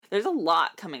There's a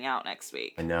lot coming out next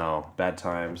week. I know. Bad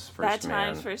Times, First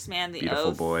Man. First Man, The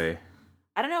Beautiful Oath. Boy.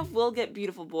 I don't know if we'll get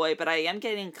Beautiful Boy, but I am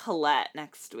getting Colette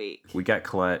next week. We got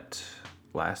Colette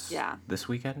this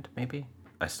weekend, maybe?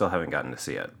 I still haven't gotten to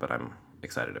see it, but I'm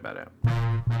excited about it.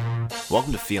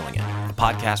 Welcome to Feeling It, a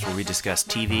podcast where we discuss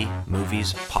TV,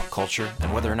 movies, pop culture,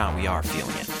 and whether or not we are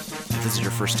feeling it. If this is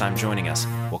your first time joining us,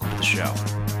 welcome to the show.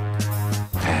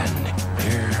 And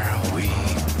here we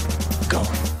go.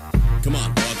 Come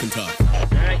on, walk and talk.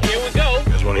 All right, here we go.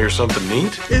 You guys want to hear something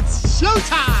neat? It's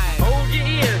showtime! Hold your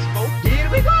ears, folks. Here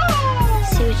we go.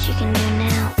 See what you can do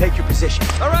now. Take your position.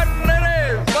 All right,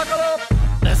 ladies, buckle up.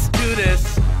 Let's do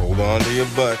this. Hold on to your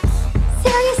butts.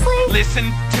 Seriously? Listen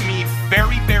to me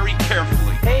very, very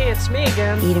carefully. Hey, it's me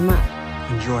again. Eat 'em up.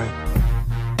 Enjoy.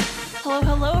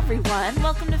 Hello, everyone.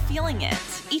 Welcome to Feeling It.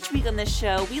 Each week on this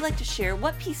show, we like to share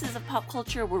what pieces of pop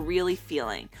culture we're really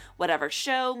feeling. Whatever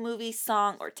show, movie,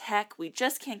 song, or tech we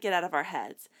just can't get out of our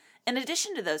heads. In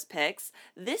addition to those picks,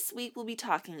 this week we'll be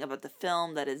talking about the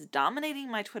film that is dominating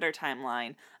my Twitter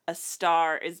timeline, A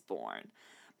Star is Born.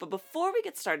 But before we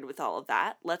get started with all of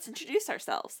that, let's introduce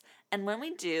ourselves. And when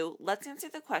we do, let's answer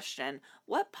the question,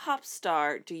 what pop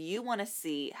star do you want to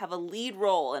see have a lead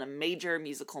role in a major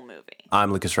musical movie?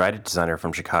 I'm Lucas Wright, a designer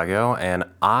from Chicago, and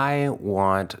I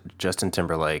want Justin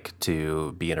Timberlake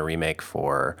to be in a remake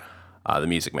for The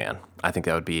Music Man. I think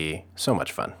that would be so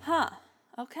much fun. Huh.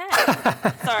 Okay.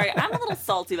 Sorry, I'm a little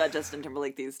salty about Justin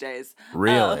Timberlake these days.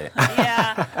 Really?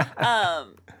 Yeah.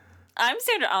 I'm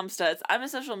Sandra Amstutz. I'm a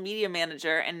social media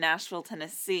manager in Nashville,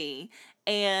 Tennessee.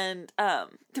 And there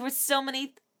were so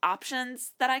many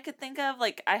options that I could think of.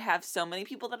 Like, I have so many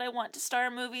people that I want to star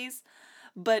in movies.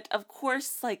 But, of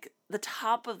course, like, the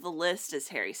top of the list is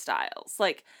Harry Styles.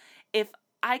 Like, if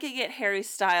I could get Harry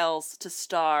Styles to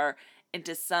star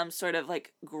into some sort of,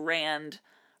 like, grand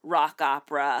rock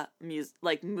opera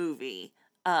movie.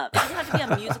 It doesn't have to be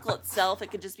a musical itself.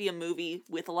 It could just be a movie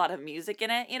with a lot of music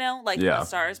in it, you know, like A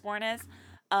Star is Born is.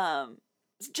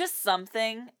 Just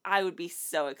something. I would be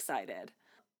so excited.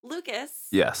 Lucas.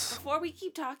 Yes. Before we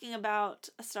keep talking about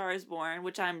A Star is Born,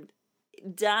 which I'm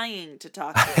dying to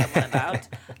talk to someone about,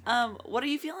 what are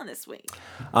you feeling this week?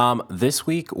 This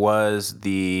week was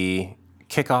the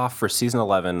kickoff for season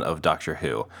 11 of Doctor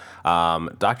Who.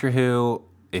 Doctor Who,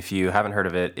 if you haven't heard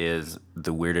of it, is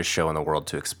the weirdest show in the world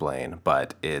to explain,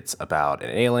 but it's about an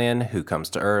alien who comes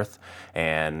to Earth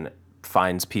and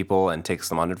finds people and takes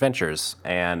them on adventures.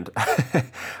 And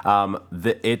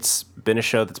it's been a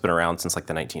show that's been around since like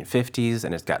the 1950s,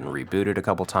 and it's gotten rebooted a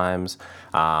couple times.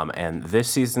 And this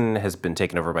season has been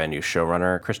taken over by a new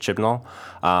showrunner, Chris Chibnall,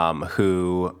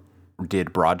 who did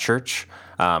Broadchurch.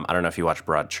 I don't know if you watch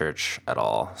Broadchurch at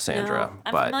all, Sandra. No,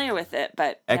 I'm familiar with it,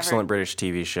 but excellent British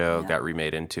TV show. Got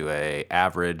remade into a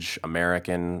average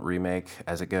American remake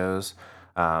as it goes,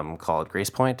 called Grace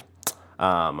Point.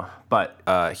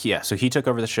 So he took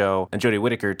over the show, and Jodie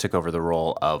Whittaker took over the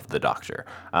role of the Doctor.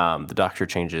 The Doctor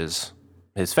changes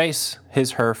his face,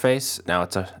 her face. Now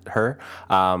it's a her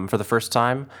for the first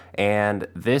time, and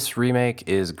this remake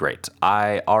is great.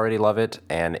 I already love it,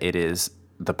 and it is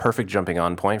the perfect jumping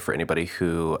on point for anybody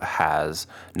who has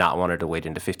not wanted to wait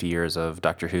into 50 years of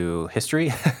Doctor Who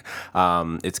history.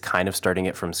 It's kind of starting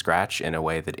it from scratch in a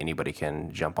way that anybody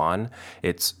can jump on.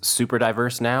 It's super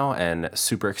diverse now and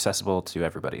super accessible to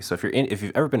everybody. So if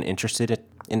you've ever been interested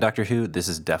in Doctor Who, this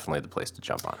is definitely the place to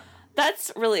jump on.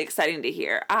 That's really exciting to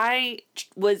hear. I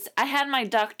had my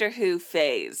Doctor Who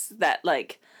phase that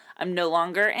like I'm no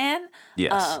longer in.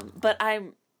 Yes. But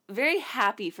I'm very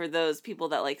happy for those people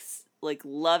that like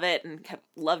love it and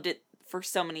loved it for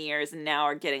so many years and now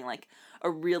are getting like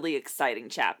a really exciting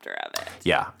chapter of it.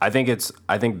 Yeah, I think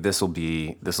this will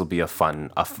be a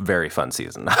very fun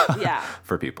season. Yeah.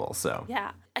 For people. So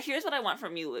yeah, here's what I want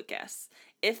from you, Lucas.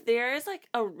 If there is like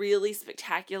a really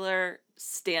spectacular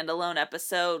standalone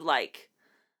episode, like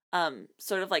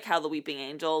sort of like how the Weeping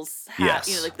Angels have, yes.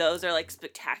 You know, like those are like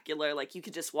spectacular, like you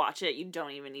could just watch it, you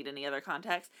don't even need any other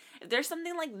context. If there's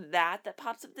something like that that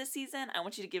pops up this season, I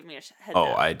want you to give me a heads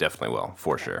up. I definitely will,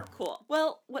 for sure. Cool.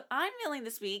 Well, what I'm feeling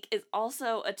this week is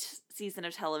also a season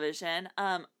of television.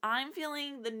 I'm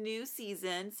feeling the new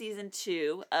season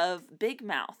 2 of Big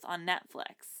Mouth on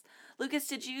Netflix. Lucas,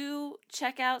 did you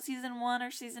check out season 1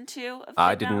 or season 2 of Big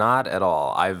I did Mouth? not at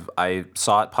all. I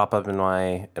saw it pop up in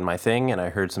my thing, and I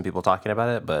heard some people talking about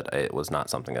it, but it was not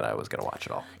something that I was going to watch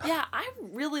at all. Yeah, I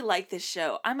really like this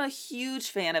show. I'm a huge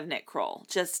fan of Nick Kroll,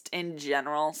 just in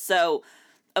general. So,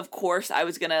 of course, I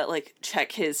was going to like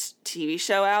check his TV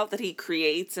show out that he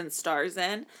creates and stars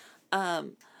in.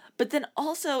 But then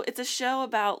also, it's a show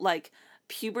about like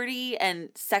puberty and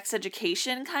sex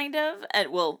education, kind of,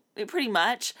 and well, pretty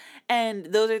much. And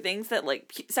those are things that,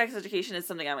 like, sex education is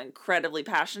something I'm incredibly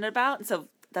passionate about, and so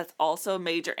that's also a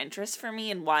major interest for me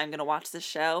and why I'm going to watch this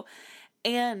show.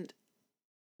 And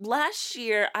last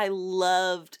year, I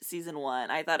loved season 1.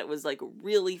 I thought it was, like,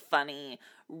 really funny,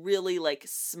 really, like,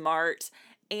 smart,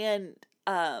 and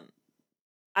I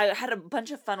had a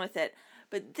bunch of fun with it.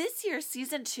 But this year,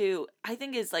 season 2, I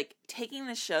think is, like, taking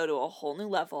the show to a whole new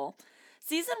level.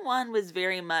 Season 1 was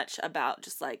very much about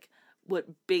just, like, what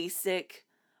we think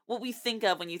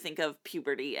of when you think of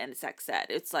puberty and sex ed.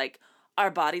 It's like, our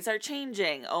bodies are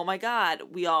changing. Oh my God.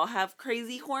 We all have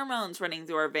crazy hormones running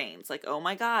through our veins. Like, oh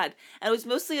my God. And it was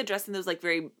mostly addressing those, like,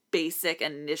 very basic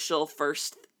initial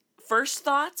first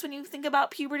thoughts when you think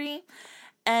about puberty.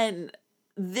 And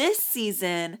this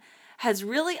season has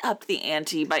really upped the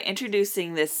ante by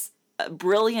introducing this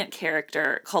brilliant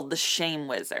character called the Shame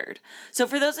Wizard. So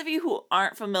for those of you who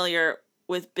aren't familiar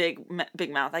with Big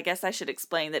Mouth, I guess I should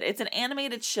explain that it's an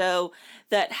animated show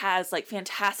that has, like,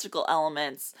 fantastical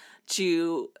elements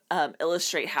to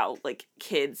illustrate how, like,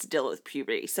 kids deal with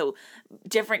puberty. So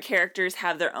different characters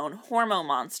have their own hormone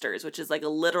monsters, which is like a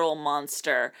literal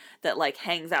monster that, like,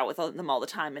 hangs out with them all the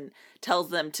time and tells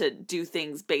them to do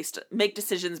things make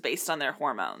decisions based on their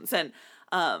hormones. And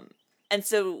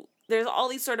so there's all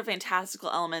these sort of fantastical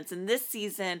elements. And this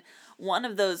season, one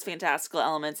of those fantastical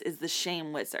elements is the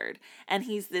Shame Wizard. And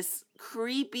he's this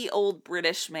creepy old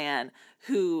British man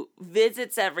who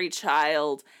visits every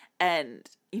child and,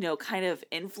 you know, kind of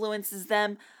influences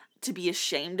them to be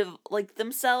ashamed of, like,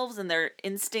 themselves and their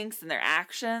instincts and their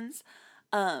actions.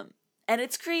 And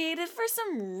it's created for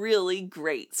some really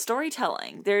great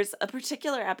storytelling. There's a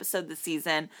particular episode this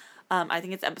season, I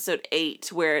think it's episode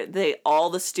 8, where all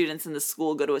the students in the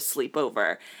school go to a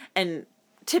sleepover. And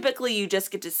typically you just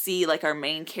get to see, like, our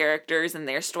main characters and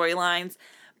their storylines.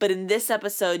 But in this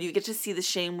episode, you get to see the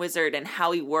Shame Wizard and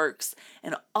how he works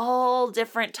and all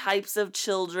different types of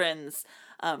children's,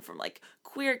 from, like,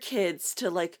 queer kids to,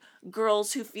 like,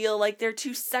 girls who feel like they're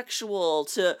too sexual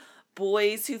to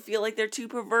boys who feel like they're too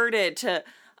perverted to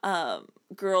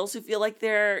girls who feel like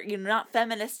they're, you know, not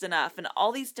feminist enough, and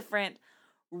all these different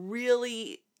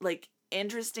really, like,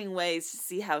 interesting ways to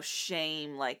see how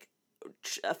shame, like,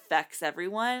 affects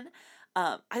everyone.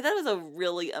 I thought it was a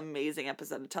really amazing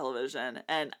episode of television,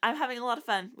 and I'm having a lot of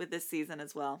fun with this season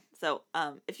as well. So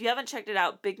if you haven't checked it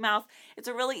out, Big Mouth, it's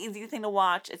a really easy thing to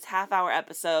watch. It's half-hour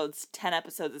episodes, 10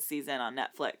 episodes a season on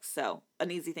Netflix, so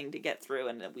an easy thing to get through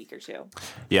in a week or two.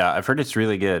 Yeah, I've heard it's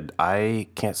really good. I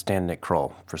can't stand Nick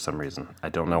Kroll for some reason. I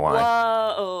don't know why.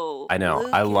 Whoa, I know.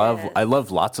 Lucas. I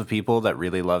love lots of people that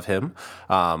really love him,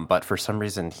 but for some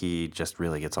reason he just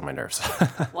really gets on my nerves.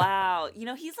 Wow. You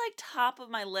know, he's, like, top of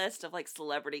my list of, like,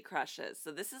 celebrity crushes.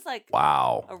 So this is, like,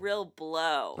 Wow. a real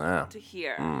blow to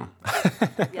hear.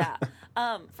 Yeah.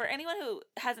 For anyone who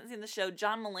hasn't seen the show,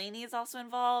 John Mulaney is also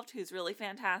involved, who's really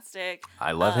fantastic.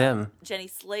 I love him. Jenny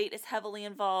Slate is heavily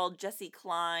involved. Jesse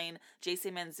Klein,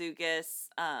 Jason Mantzoukas.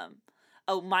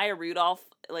 Maya Rudolph,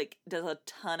 like, does a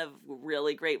ton of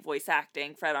really great voice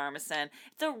acting. Fred Armisen.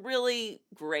 It's a really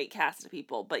great cast of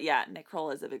people. But yeah, Nick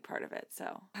Kroll is a big part of it.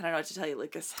 So I don't know what to tell you,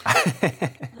 Lucas.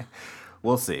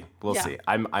 We'll see. We'll Yeah. see.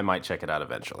 I might check it out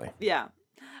eventually. Yeah.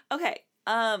 Okay.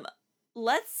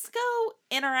 Let's go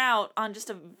in or out on just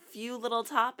a few little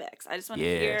topics. I just want to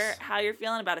hear Yes. how you're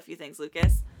feeling about a few things,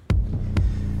 Lucas.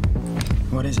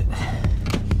 What is it?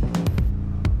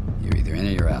 You're either in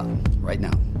or you're out. Right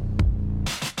now.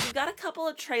 We've got a couple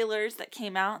of trailers that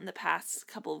came out in the past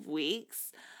couple of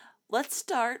weeks. Let's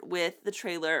start with the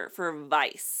trailer for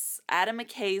Vice, Adam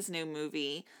McKay's new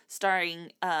movie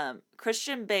starring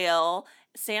Christian Bale,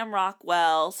 Sam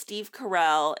Rockwell, Steve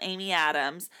Carell, Amy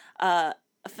Adams, a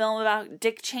film about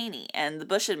Dick Cheney and the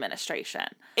Bush administration.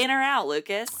 In or out,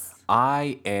 Lucas?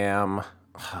 I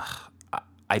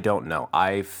don't know.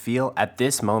 I feel at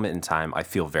this moment in time, I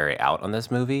feel very out on this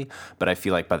movie, but I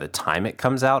feel like by the time it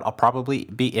comes out, I'll probably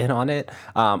be in on it.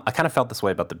 I kind of felt this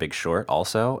way about The Big Short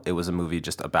also. It was a movie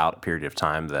just about a period of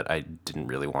time that I didn't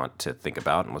really want to think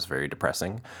about and was very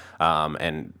depressing.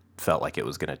 And felt like it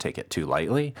was going to take it too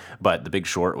lightly, but The Big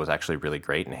Short was actually really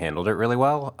great and handled it really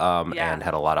well, and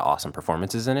had a lot of awesome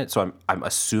performances in it. So I'm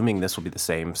assuming this will be the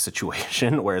same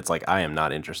situation where it's like I am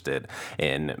not interested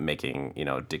in making, you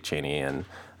know, Dick Cheney and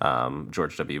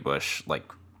George W. Bush like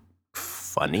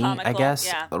funny, Comical, I guess.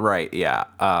 yeah. Right, yeah.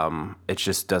 It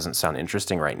just doesn't sound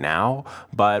interesting right now,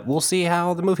 but we'll see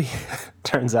how the movie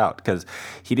turns out because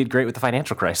he did great with the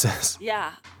financial crisis.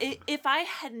 Yeah. If I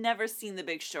had never seen The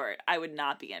Big Short, I would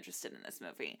not be interested in this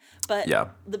movie. But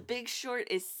Yeah. The Big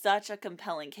Short is such a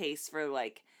compelling case for,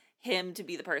 like, him to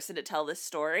be the person to tell this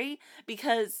story,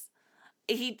 because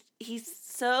he's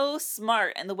so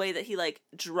smart in the way that he like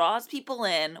draws people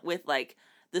in with like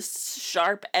this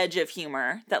sharp edge of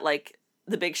humor that like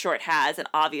The Big Short has, and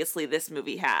obviously this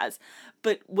movie has.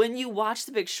 But when you watch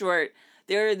The Big Short,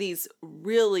 there are these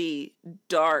really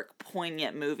dark,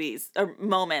 poignant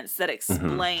moments that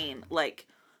explain like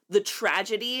the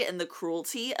tragedy and the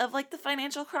cruelty of like the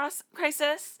financial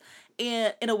crisis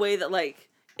in a way that like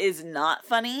is not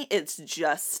funny. It's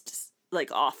just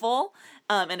like awful.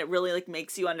 And it really like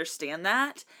makes you understand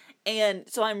that. And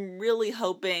so I'm really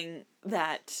hoping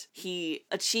that he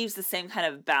achieves the same kind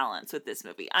of balance with this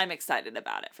movie. I'm excited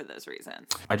about it for those reasons.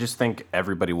 I just think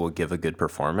everybody will give a good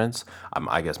performance.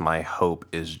 I guess my hope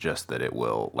is just that it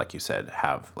will, like you said,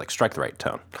 have like strike the right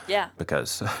tone. Yeah.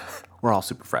 Because we're all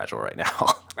super fragile right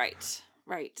now. Right.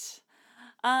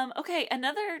 Okay,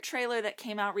 another trailer that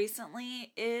came out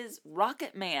recently is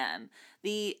Rocket Man,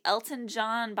 the Elton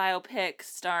John biopic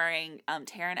starring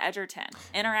Taron Egerton.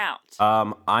 In or out?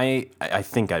 I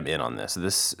think I'm in on this.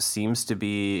 This seems to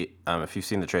be, if you've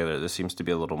seen the trailer, this seems to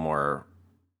be a little more,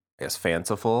 I guess,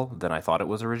 fanciful than I thought it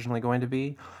was originally going to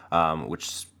be,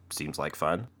 which seems like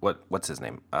fun. What's his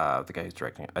name? The guy who's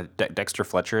directing it. Dexter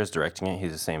Fletcher is directing it.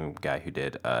 He's the same guy who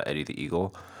did Eddie the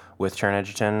Eagle with Taron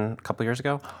Egerton a couple years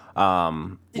ago.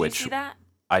 Did you see that?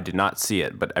 I did not see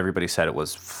it, but everybody said it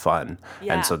was fun.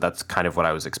 Yeah. And so that's kind of what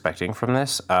I was expecting from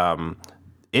this.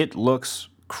 It looks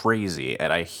crazy,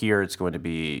 and I hear it's going to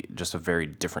be just a very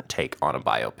different take on a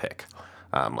biopic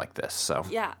like this. So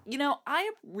Yeah, you know,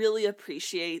 I really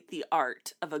appreciate the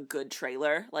art of a good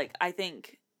trailer. Like, I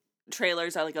think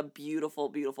trailers are like a beautiful,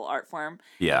 beautiful art form.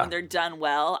 Yeah. And when they're done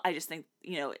well, I just think,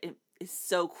 you know, it is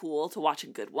so cool to watch a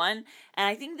good one. And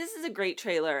I think this is a great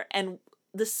trailer. And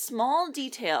the small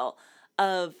detail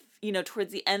of, you know,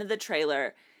 towards the end of the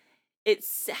trailer,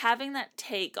 it's having that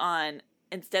take on,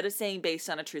 instead of saying based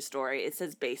on a true story, it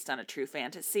says based on a true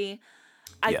fantasy.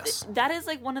 Yes. That is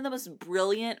like one of the most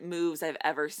brilliant moves I've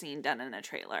ever seen done in a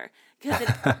trailer, because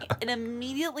it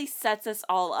immediately sets us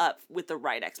all up with the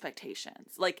right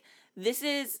expectations. Like, this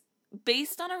is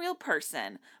based on a real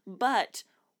person, but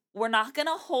we're not going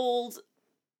to hold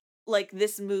like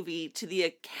this movie to the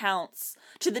accounts,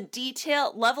 to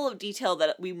the level of detail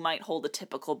that we might hold a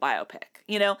typical biopic.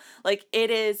 You know, like,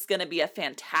 it is going to be a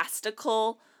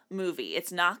fantastical movie.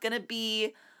 It's not going to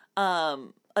be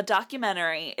a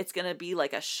documentary. It's going to be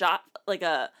like a shot, like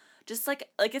a, just like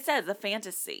it says, a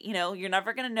fantasy. You know, you're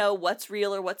never going to know what's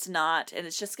real or what's not. And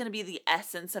it's just going to be the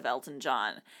essence of Elton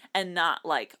John, and not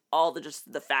like all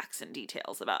just the facts and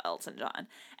details about Elton John.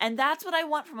 And that's what I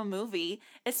want from a movie,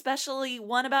 especially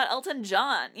one about Elton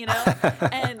John, you know?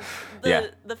 And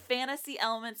the fantasy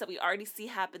elements that we already see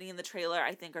happening in the trailer,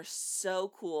 I think are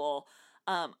so cool.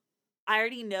 I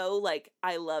already know, like,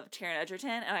 I love Taron Egerton,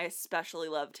 and I especially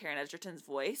love Taron Egerton's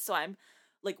voice, so I'm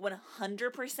like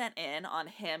 100% in on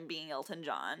him being Elton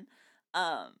John.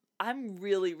 I'm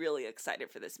really, really excited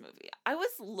for this movie. I was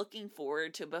looking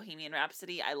forward to Bohemian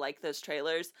Rhapsody. I like those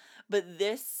trailers, but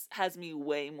this has me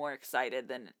way more excited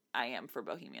than I am for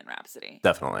Bohemian Rhapsody.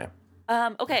 Definitely.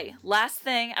 Okay, last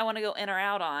thing I want to go in or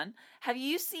out on. Have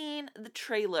you seen the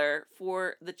trailer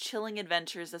for The Chilling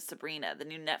Adventures of Sabrina, the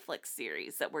new Netflix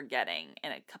series that we're getting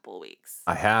in a couple of weeks?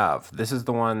 I have. This is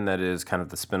the one that is kind of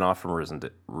the spinoff from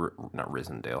Riverdale,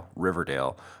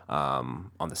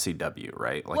 on the CW,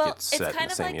 right? Like, well, it's set in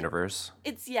the same like, universe.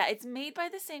 It's made by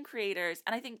the same creators,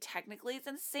 and I think technically it's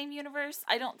in the same universe.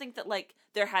 I don't think that like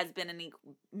there has been any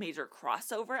major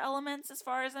crossover elements as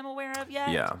far as I'm aware of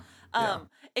yet. Yeah.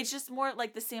 It's just more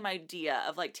like the same idea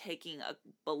of like taking a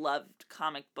beloved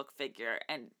comic book figure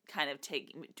and kind of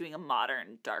doing a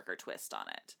modern, darker twist on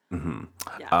it. Mm-hmm.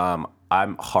 Yeah.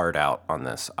 I'm hard out on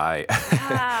this.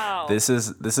 Wow. This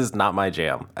is not my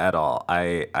jam at all.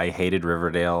 I hated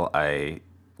Riverdale. I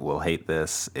will hate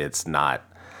this. It's not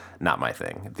my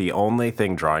thing. The only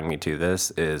thing drawing me to this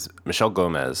is Michelle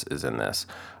Gomez is in this,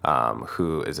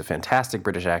 who is a fantastic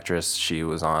British actress. She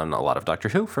was on a lot of Doctor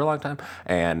Who for a long time,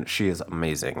 and she is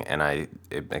amazing, and I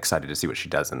am excited to see what she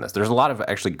does in this. There's a lot of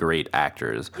actually great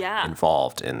actors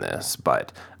involved in this,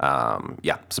 but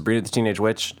Sabrina the Teenage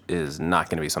Witch is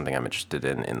not going to be something I'm interested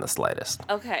in the slightest.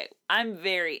 Okay, I'm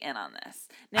very in on this.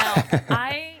 Now,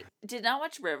 I did not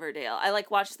watch Riverdale. I like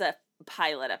watched the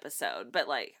pilot episode, but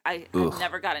like I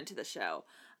never got into the show.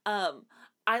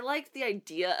 I liked the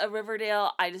idea of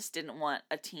Riverdale. I just didn't want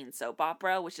a teen soap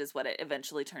opera, which is what it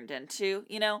eventually turned into,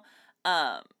 you know.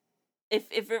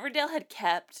 If Riverdale had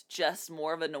kept just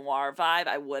more of a noir vibe,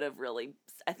 I would have really,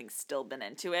 I think, still been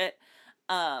into it.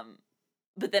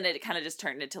 But then it kind of just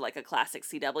turned into like a classic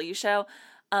CW show.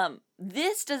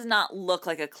 This does not look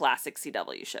like a classic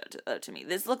CW show to me.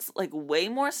 This looks like way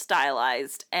more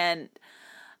stylized, and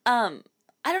I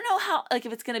don't know how, like,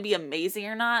 if it's going to be amazing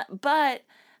or not, but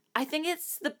I think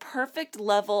it's the perfect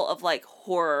level of, like,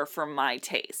 horror for my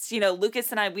taste. You know,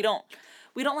 Lucas and I, we don't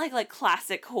like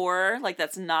classic horror. Like,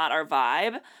 that's not our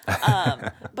vibe.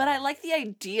 But I like the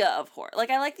idea of horror. Like,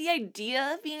 I like the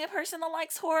idea of being a person that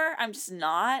likes horror. I'm just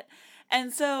not.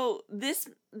 And so this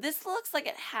looks like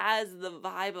it has the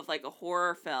vibe of, like, a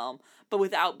horror film, but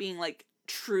without being, like,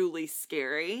 truly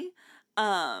scary.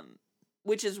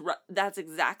 That's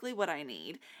exactly what I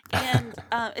need. And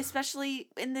especially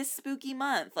in this spooky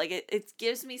month, like, it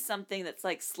gives me something that's,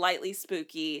 like, slightly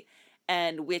spooky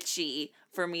and witchy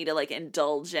for me to, like,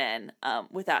 indulge in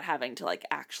without having to, like,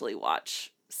 actually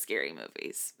watch scary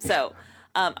movies. So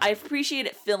I appreciate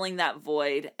it filling that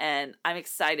void, and I'm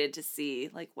excited to see,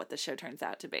 like, what the show turns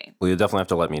out to be. Well, you'll definitely have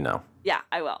to let me know. Yeah,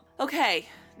 I will. Okay,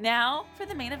 now for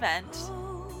the main event.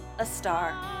 A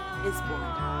Star is Born.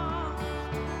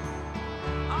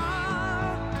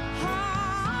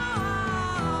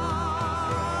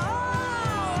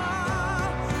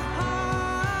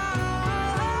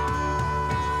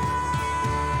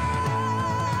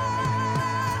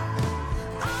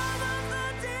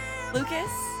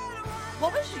 Lucas,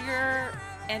 what was your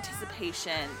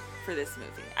anticipation for this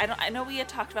movie? I know we had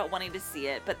talked about wanting to see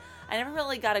it, but I never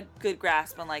really got a good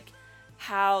grasp on, like,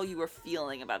 how you were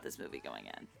feeling about this movie going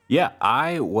in. Yeah,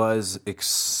 I was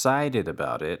excited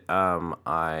about it.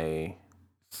 I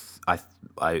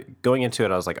going into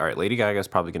it, I was like, all right, Lady Gaga is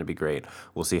probably going to be great.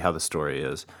 We'll see how the story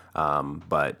is.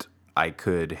 But I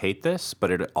could hate this,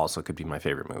 but it also could be my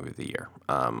favorite movie of the year.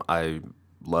 I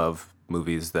love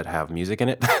movies that have music in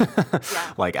it,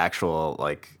 yeah. Like actual,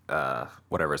 like,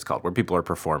 whatever it's called, where people are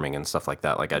performing and stuff like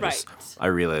that. Like, I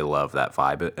really love that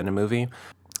vibe in a movie.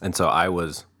 And so I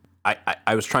was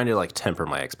trying to, like, temper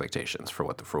my expectations for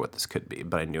what this could be,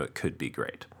 but I knew it could be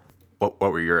great. What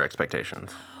were your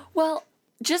expectations? Well,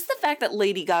 just the fact that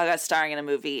Lady Gaga starring in a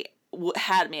movie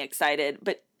had me excited,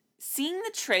 but seeing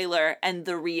the trailer and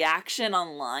the reaction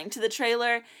online to the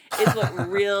trailer is what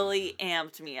really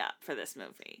amped me up for this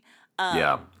movie.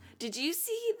 Yeah. Did you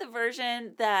see the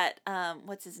version that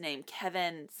what's his name,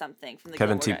 Kevin something from the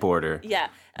Kevin T. Porter? Yeah,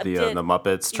 the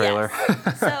Muppets trailer.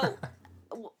 Yes. So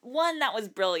one, that was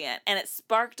brilliant, and it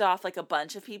sparked off, like, a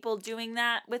bunch of people doing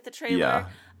that with the trailer.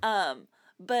 Yeah.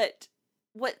 But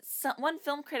what one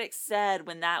film critic said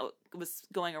when that was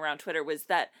going around Twitter was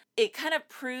that it kind of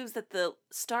proves that the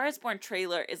Star is Born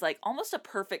trailer is, like, almost a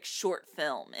perfect short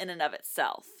film in and of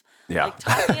itself. Yeah. Like,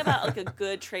 talking about, like, a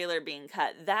good trailer being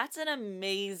cut, that's an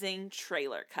amazing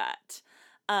trailer cut.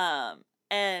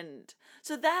 And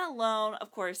so that alone,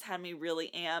 of course, had me really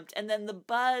amped. And then the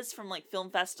buzz from, like, film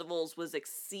festivals was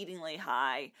exceedingly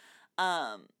high.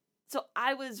 So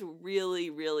I was really,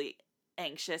 really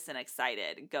anxious and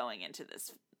excited going into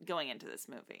this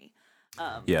movie.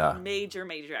 Yeah.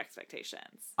 Major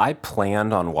expectations. I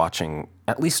planned on watching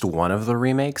at least one of the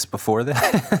remakes before this.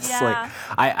 Yeah. Like,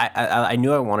 I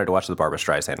knew I wanted to watch the Barbra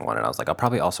Streisand one, and I was like, I'll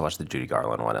probably also watch the Judy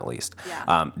Garland one at least.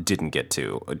 Yeah. Didn't get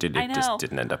to. It just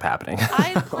didn't end up happening.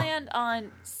 I planned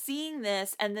on seeing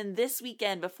this, and then this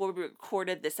weekend before we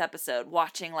recorded this episode,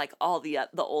 watching, like, all the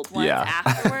old ones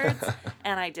afterwards,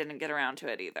 and I didn't get around to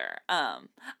it either.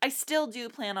 I still do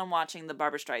plan on watching the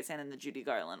Barbra Streisand and the Judy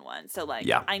Garland one, so, like,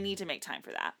 I need to make time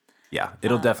for that. Yeah,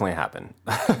 it'll definitely happen.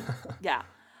 Yeah.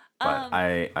 But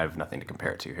I have nothing to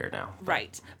compare it to here now.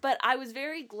 Right. But I was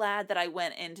very glad that I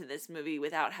went into this movie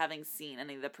without having seen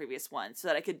any of the previous ones, so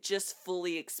that I could just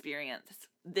fully experience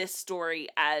this story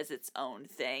as its own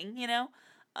thing, you know?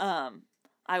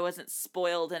 I wasn't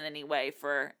spoiled in any way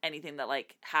for anything that,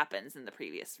 like, happens in the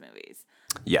previous movies.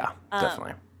 Yeah,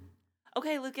 definitely.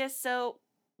 Okay, Lucas, so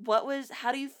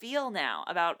how do you feel now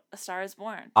about A Star is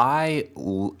Born? I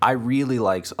really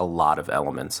liked a lot of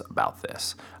elements about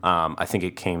this. I think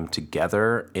it came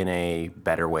together in a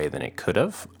better way than it could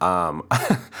have. I'll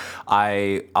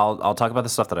talk about the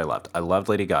stuff that I loved. I loved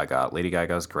Lady Gaga. Lady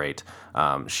Gaga's great.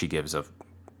 She gives an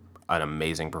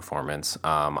amazing performance.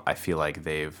 I feel like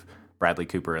Bradley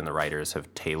Cooper and the writers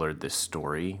have tailored this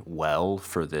story well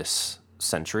for this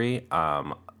century,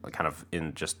 kind of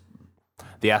in just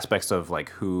the aspects of, like,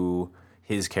 who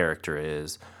his character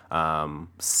is,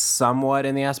 somewhat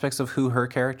in the aspects of who her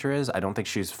character is. I don't think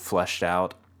she's fleshed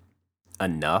out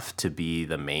enough to be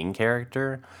the main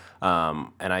character.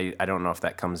 And I don't know if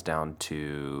that comes down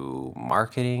to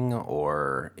marketing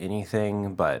or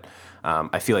anything, but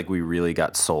I feel like we really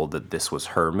got sold that this was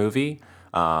her movie.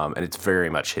 And it's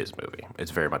very much his movie.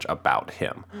 It's very much about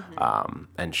him. Mm-hmm.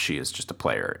 And she is just a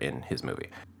player in his movie,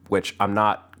 which I'm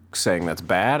not saying that's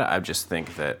bad. I just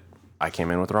think that I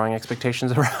came in with the wrong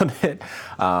expectations around it.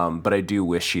 But I do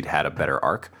wish she'd had a better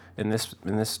arc in this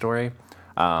story.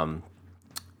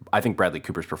 I think Bradley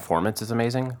Cooper's performance is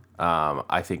amazing.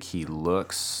 I think he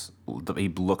looks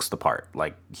the part.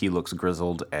 Like, he looks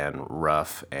grizzled and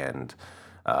rough and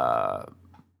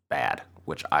bad,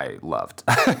 which I loved.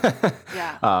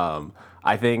 Yeah.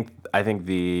 I think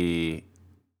the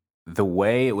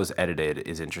way it was edited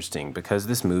is interesting because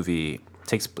this movie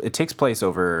takes place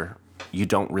over, you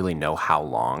don't really know how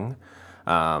long.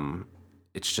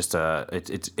 It's just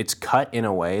it's cut in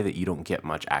a way that you don't get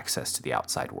much access to the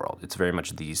outside world. It's very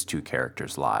much these two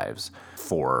characters' lives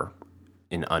for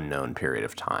an unknown period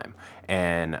of time.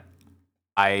 And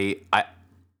I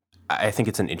think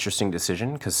it's an interesting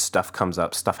decision because stuff comes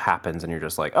up, stuff happens, and you're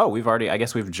just like, oh, I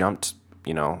guess we've jumped,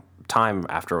 time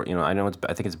after, I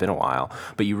think it's been a while,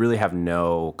 but you really have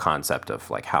no concept of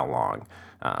like how long,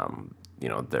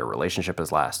 their relationship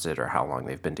has lasted or how long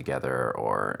they've been together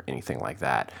or anything like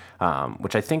that,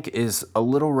 which I think is a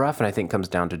little rough and I think comes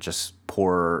down to just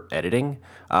poor editing.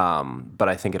 But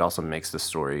I think it also makes the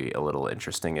story a little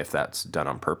interesting if that's done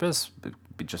on purpose,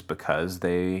 just because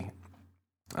they,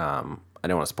 I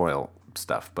don't want to spoil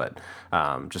stuff, but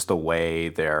just the way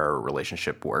their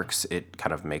relationship works, it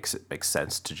kind of makes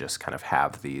sense to just kind of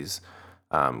have these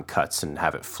cuts and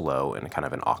have it flow in kind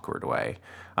of an awkward way.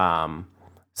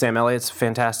 Sam Elliott's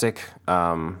fantastic.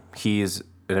 He's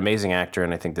an amazing actor,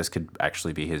 and I think this could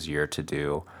actually be his year to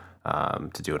do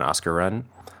an Oscar run.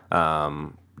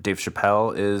 Dave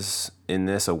Chappelle is in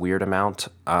this a weird amount.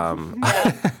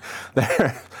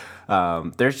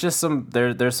 There's just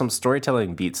there's some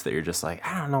storytelling beats that you're just like,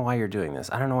 I don't know why you're doing this.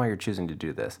 I don't know why you're choosing to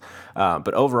do this.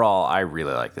 But overall, I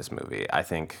really like this movie. I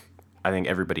think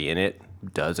everybody in it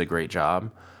does a great job.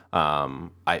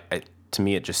 To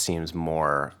me, it just seems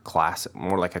more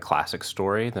like a classic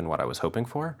story than what I was hoping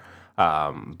for.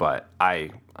 But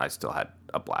I still had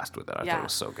a blast with it. I thought it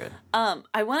was so good.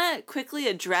 I want to quickly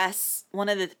address one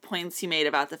of the points you made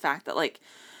about the fact that, like,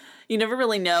 you never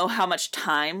really know how much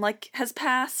time, like, has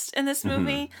passed in this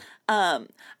movie. Mm-hmm.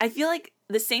 I feel like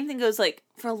the same thing goes, like,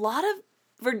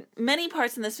 for many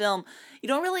parts in this film, you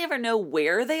don't really ever know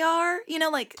where they are.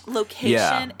 Like,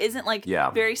 location isn't, like,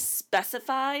 very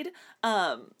specified.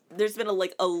 There's been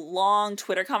a long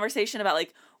Twitter conversation about,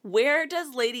 like, where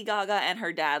does Lady Gaga and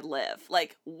her dad live?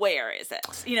 Like, where is it?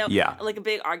 Like a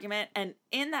big argument. And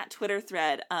in that Twitter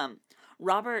thread,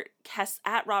 Robert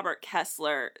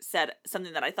Kessler said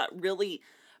something that I thought really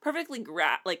perfectly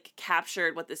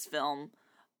captured what this film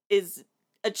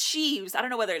achieves. I don't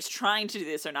know whether it's trying to do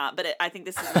this or not, but I think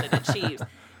this is what it achieves.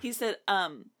 He said,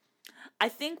 I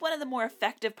think one of the more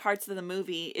effective parts of the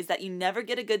movie is that you never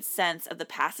get a good sense of the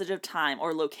passage of time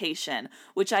or location,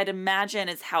 which I'd imagine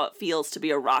is how it feels to be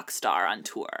a rock star on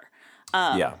tour.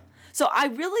 So I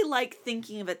really like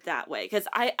thinking of it that way, because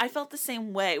I felt the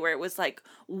same way, where it was like,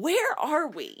 where are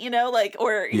we? Like,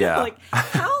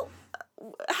 how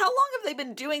long have they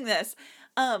been doing this?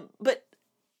 But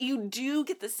you do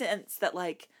get the sense that,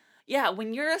 like,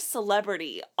 when you're a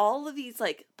celebrity, all of these,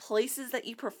 like, places that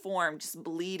you perform just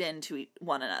bleed into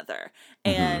one another.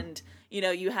 Mm-hmm. And,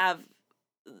 you have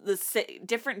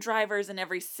different drivers in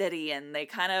every city, and they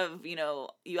kind of,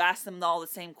 you ask them all the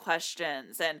same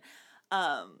questions. And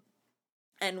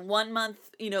 1 month,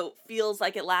 feels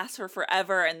like it lasts her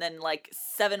forever, and then, like,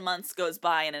 7 months goes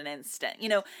by in an instant,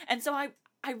 And so I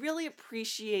really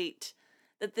appreciate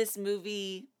that this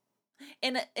movie,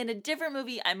 in a different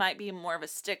movie, I might be more of a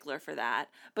stickler for that.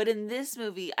 But in this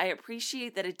movie, I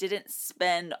appreciate that it didn't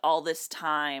spend all this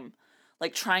time,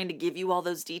 like, trying to give you all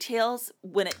those details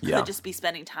when it could just be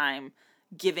spending time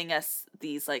giving us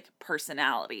these, like,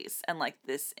 personalities and, like,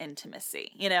 this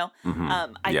intimacy,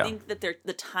 Mm-hmm. I think that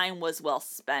the time was well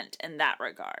spent in that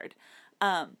regard.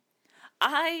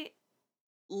 I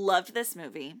loved this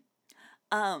movie.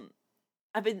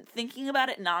 I've been thinking about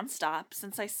it nonstop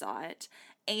since I saw it.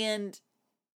 And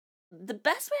the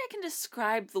best way I can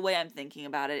describe the way I'm thinking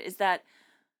about it is that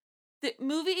the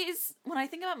movies, when I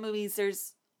think about movies,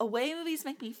 there's a way movies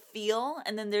make me feel,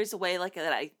 and then there's a way, like,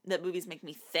 that movies make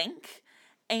me think.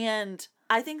 And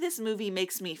I think this movie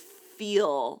makes me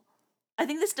feel. I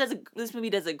think this movie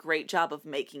does a great job of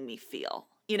making me feel.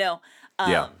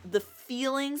 The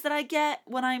feelings that I get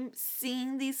when I'm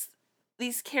seeing these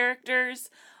characters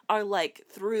are, like,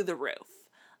 through the roof.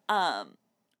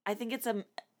 I think it's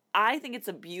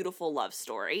a beautiful love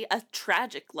story, a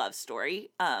tragic love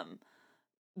story,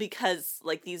 because,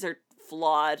 like, these are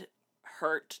flawed,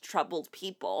 hurt, troubled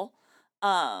people,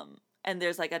 and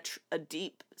there's, like, a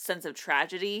deep sense of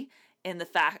tragedy in the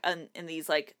fact, in these,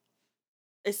 like,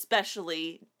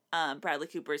 especially Bradley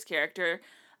Cooper's character,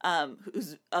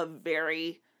 who's a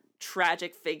very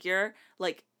tragic figure.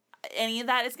 Like, any of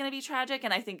that is going to be tragic,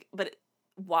 and I think, but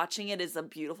watching it is a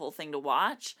beautiful thing to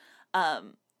watch.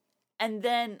 And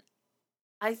then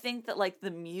I think that, like,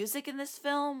 the music in this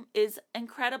film is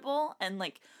incredible, and,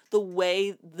 like, the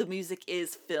way the music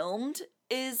is filmed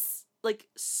is, like,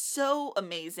 so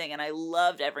amazing, and I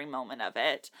loved every moment of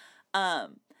it.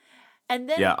 And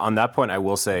then, yeah, on that point, I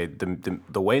will say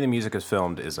the way the music is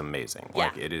filmed is amazing. Yeah.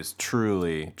 Like, it is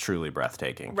truly, truly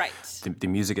breathtaking. Right. The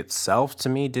music itself, to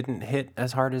me, didn't hit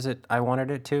as hard as I wanted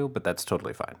it to, but that's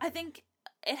totally fine. I think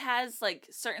it has, like,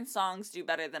 certain songs do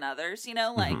better than others, you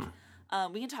know? Like,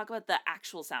 we can talk about the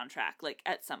actual soundtrack, like,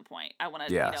 at some point. I want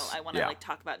to, Yes. Yeah. like,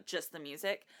 talk about just the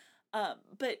music.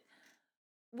 But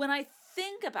when I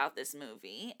think about this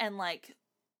movie and, like,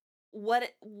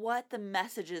 what the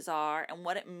messages are and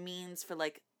what it means for,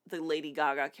 like, the Lady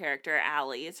Gaga character,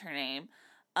 Allie is her name,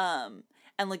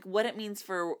 and, like, what it means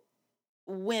for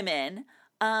women,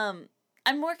 I'm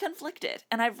more conflicted.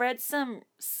 And I've read some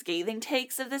scathing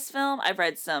takes of this film. I've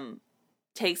read some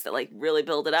takes that, like, really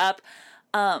build it up.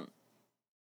 I'm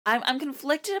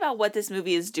conflicted about what this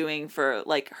movie is doing for,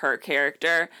 like, her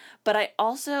character, but I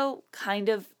also kind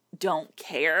of don't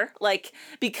care, like,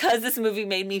 because this movie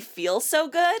made me feel so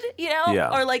good, you know? Yeah.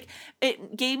 Or, like,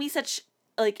 it gave me such,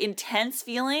 like, intense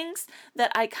feelings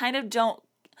that I kind of don't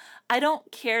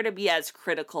care to be as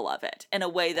critical of it in a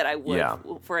way that I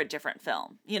would for a different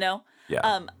film, you know?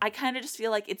 Yeah. I kind of just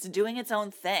feel like it's doing its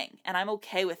own thing, and I'm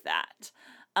okay with that.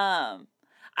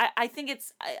 I think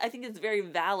it's very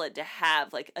valid to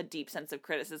have, like, a deep sense of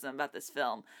criticism about this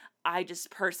film. I just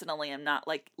personally am not,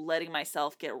 like, letting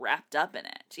myself get wrapped up in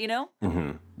it, you know?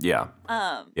 Mm-hmm. Yeah.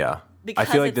 Yeah. Because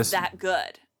I feel like it's that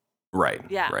good. Right.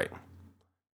 Yeah. Right.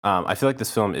 I feel like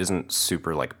this film isn't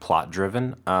super, like, plot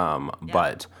driven,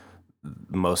 but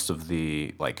most of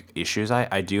the, like, issues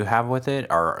I do have with it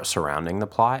are surrounding the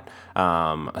plot.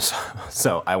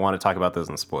 So I want to talk about those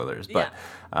in spoilers, but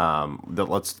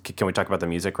can we talk about the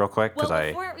music real quick? Well,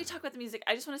 before we talk about the music,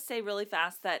 I just want to say really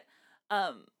fast that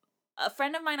a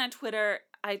friend of mine on Twitter,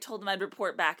 I told him I'd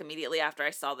report back immediately after I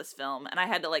saw this film, and I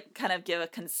had to, like, kind of give a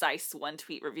concise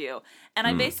one-tweet review. And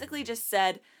I basically just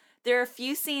said, there are a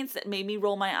few scenes that made me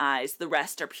roll my eyes. The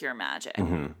rest are pure magic.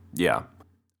 Mm-hmm. Yeah.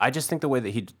 I just think the way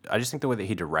that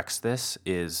he directs this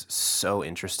is so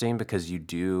interesting because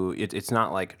it's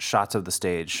not like shots of the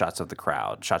stage, shots of the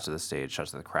crowd, shots of the stage,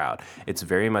 shots of the crowd. It's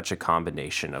very much a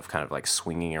combination of kind of like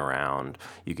swinging around.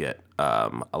 You get a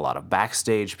lot of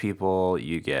backstage people.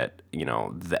 You get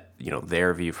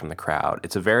their view from the crowd.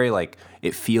 It's a very like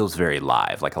it feels very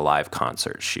live, like a live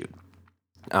concert shoot.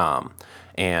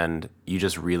 And you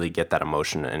just really get that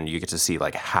emotion, and you get to see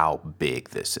like how big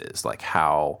this is, like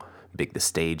how big the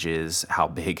stage is, how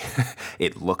big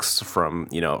it looks from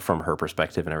her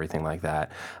perspective and everything like that.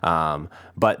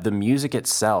 But the music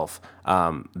itself,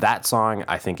 that song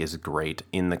I think is great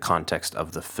in the context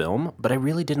of the film, but I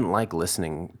really didn't like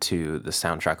listening to the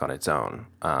soundtrack on its own.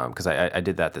 Because I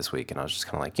did that this week, and I was just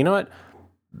kind of like, you know what?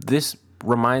 This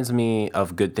reminds me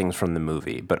of good things from the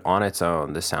movie, but on its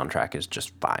own, the soundtrack is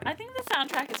just fine. I think the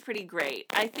soundtrack is pretty great.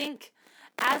 I think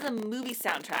as a movie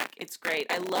soundtrack, it's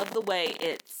great. I love the way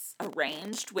it's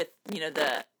arranged with,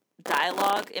 the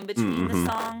dialogue in between the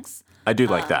songs. I do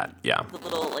like that, yeah. The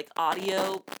little, like,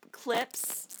 audio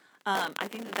clips. I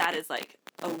think that is, like,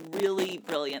 a really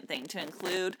brilliant thing to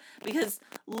include, because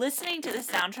listening to the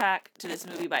soundtrack to this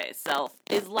movie by itself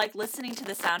is like listening to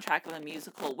the soundtrack of a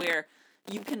musical where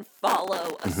you can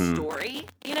follow a story,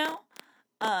 you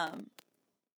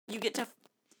get to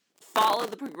follow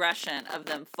the progression of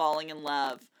them falling in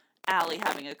love, Allie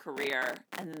having a career,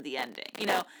 and then the ending,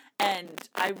 and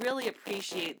I really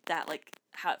appreciate that, like,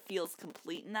 how it feels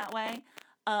complete in that way.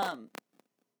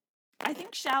 I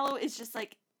think Shallow is just,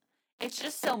 like, it's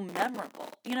just so memorable,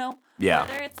 Yeah.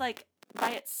 Whether it's, like,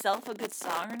 by itself a good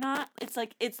song or not, it's,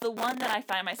 like, it's the one that I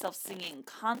find myself singing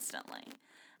constantly,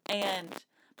 and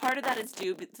part of that is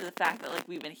due to the fact that, like,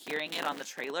 we've been hearing it on the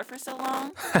trailer for so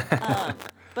long.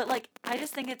 But, like, I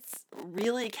just think it's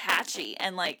really catchy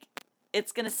and, like,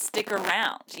 it's going to stick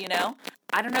around,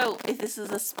 I don't know if this is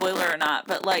a spoiler or not,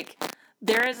 but, like,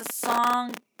 there is a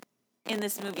song in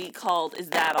this movie called Is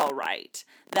That All Right?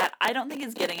 That I don't think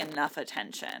is getting enough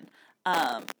attention.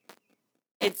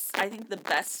 It's, I think, the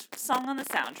best song on the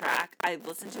soundtrack. I've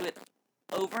listened to it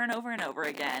over and over and over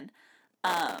again.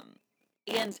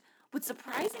 And what's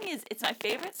surprising is it's my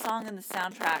favorite song in the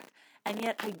soundtrack, and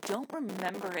yet I don't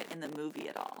remember it in the movie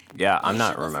at all. Yeah, I'm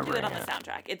not listen remembering to it on the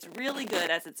soundtrack. It's really good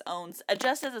as its own,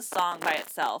 just as a song by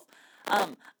itself.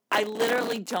 I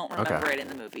literally don't remember it in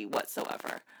the movie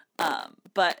whatsoever.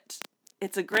 But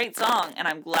it's a great song, and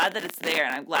I'm glad that it's there,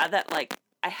 and I'm glad that, like,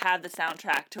 I have the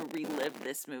soundtrack to relive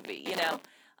this movie, you know?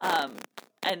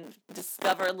 And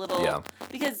discover little...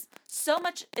 Because so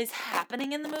much is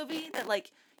happening in the movie that,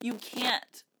 like, you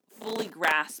can't fully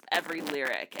grasp every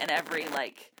lyric and every,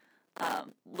 like,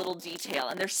 little detail.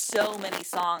 And there's so many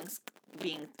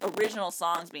original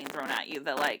songs being thrown at you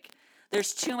that, like,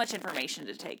 there's too much information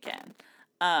to take in.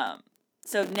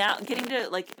 So now getting to,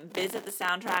 like, visit the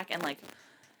soundtrack and, like,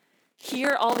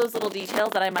 hear all those little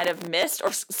details that I might have missed,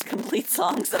 or complete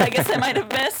songs that I guess I might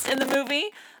have missed in the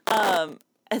movie,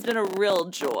 has been a real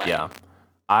joy. Yeah.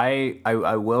 I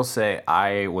will say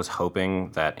I was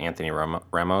hoping that Anthony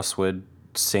Ramos would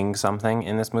sing something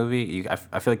in this movie. I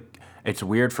feel like it's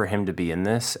weird for him to be in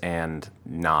this and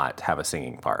not have a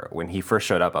singing part. When he first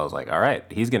showed up, I was like, all right,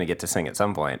 he's going to get to sing at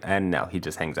some point. And no, he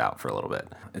just hangs out for a little bit.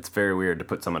 It's very weird to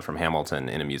put someone from Hamilton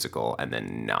in a musical and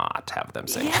then not have them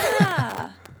sing.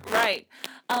 Yeah, right.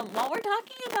 While we're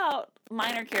talking about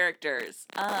minor characters,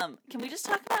 can we just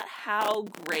talk about how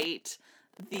great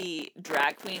the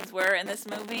drag queens were in this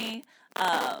movie?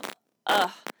 I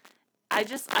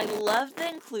love the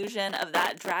inclusion of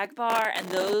that drag bar and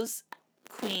those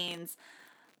queens.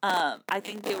 I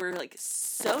think they were, like,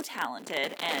 so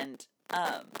talented, and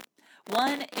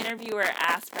one interviewer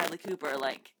asked Bradley Cooper,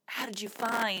 like, how did you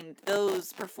find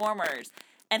those performers?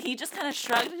 And he just kind of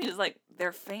shrugged and he was like,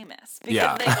 they're famous.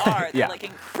 Because they are. They're like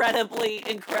incredibly,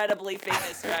 incredibly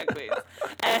famous drag queens.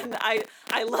 And I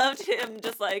loved him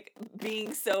just, like,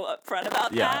 being so upfront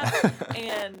about that.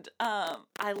 And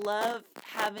I love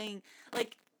having,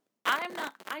 like,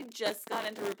 I just got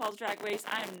into RuPaul's Drag Race.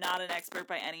 I am not an expert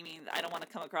by any means. I don't want to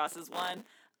come across as one,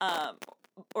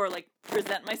 or, like,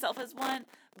 present myself as one.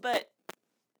 But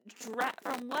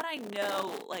from what I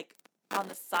know, like, on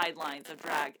the sidelines of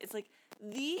drag, it's like,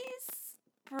 these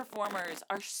performers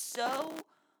are so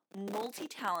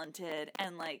multi-talented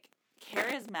and, like,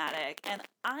 charismatic, and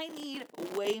I need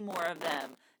way more of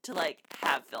them to, like,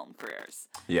 have film careers.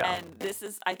 Yeah. And this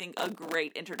is, I think, a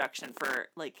great introduction for,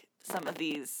 like, some of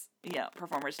these,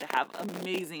 performers to have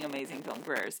amazing, amazing film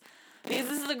careers. Because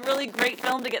this is a really great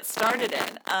film to get started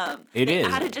in. It is.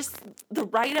 It added just the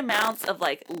right amounts of,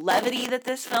 like, levity that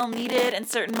this film needed in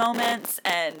certain moments,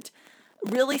 and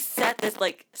really set this,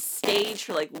 like, stage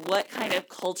for, like, what kind of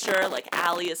culture, like,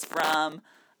 Allie is from.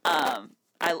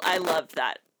 I loved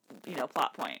that,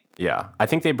 plot point. Yeah. I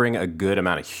think they bring a good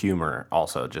amount of humor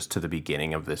also just to the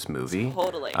beginning of this movie.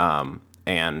 Totally.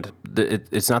 And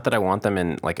it's not that I want them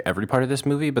in, like, every part of this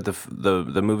movie, but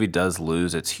the movie does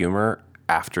lose its humor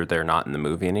after they're not in the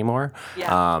movie anymore.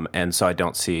 Yeah. And so I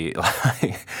don't see,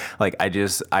 like,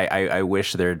 I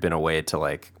wish there had been a way to,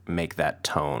 like, make that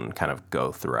tone kind of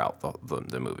go throughout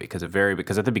the movie. Because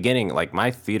at the beginning, like, my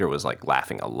theater was, like,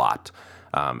 laughing a lot,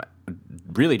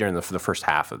 really during the first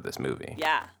half of this movie.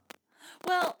 Yeah.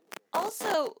 Well,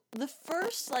 also, the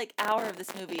first, like, hour of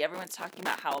this movie, everyone's talking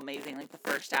about how amazing, like, the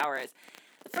first hour is.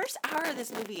 The first hour of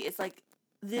this movie is, like,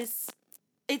 this...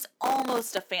 It's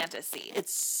almost a fantasy.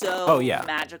 It's so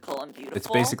magical and beautiful. It's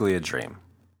basically a dream.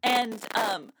 And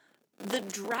the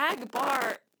drag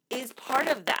bar is part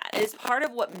of that. It's part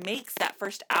of what makes that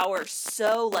first hour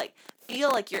so, like, feel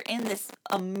like you're in this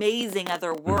amazing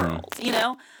other world,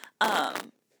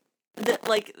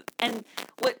 and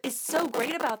what is so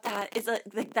great about that is,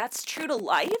 like, that's true to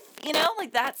life,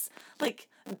 like, that's, like,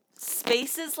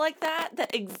 spaces like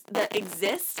that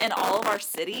exist in all of our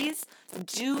cities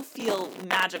do feel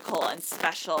magical and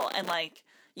special, and, like,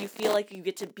 you feel like you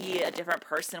get to be a different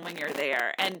person when you're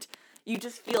there, and you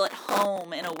just feel at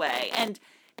home in a way. And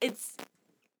it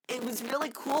was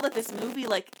really cool that this movie,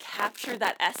 like, captured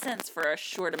that essence for a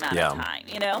short amount of time,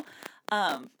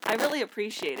 I really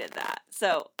appreciated that.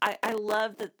 So I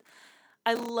loved that.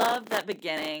 I loved that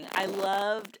beginning. I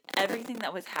loved everything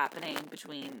that was happening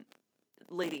between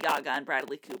Lady Gaga and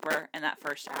Bradley Cooper in that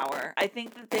first hour. I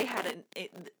think that they had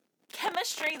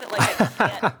chemistry that, like, I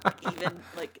can't even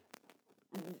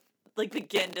like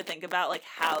begin to think about, like,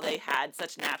 how they had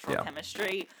such natural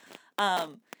chemistry.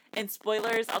 And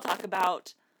spoilers, I'll talk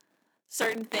about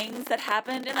certain things that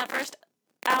happened in that first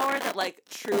hour that, like,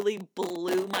 truly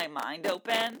blew my mind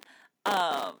open.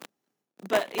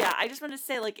 But yeah, I just want to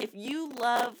say, like, if you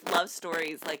love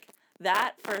stories, like,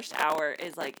 that first hour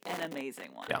is, like, an amazing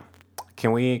one. Yeah.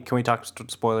 Can we talk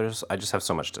spoilers? I just have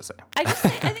so much to say. I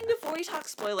think before we talk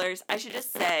spoilers, I should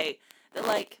just say that,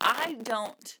 like, I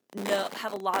don't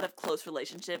have a lot of close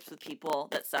relationships with people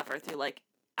that suffer through, like,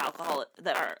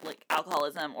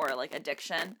 alcoholism or, like,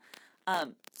 addiction.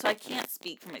 So I can't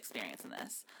speak from experience in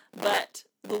this. But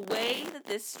the way that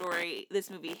this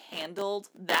movie handled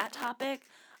that topic,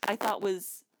 I thought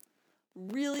was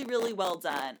really, really well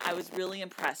done. I was really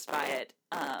impressed by it.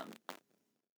 I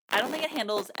don't think it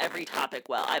handles every topic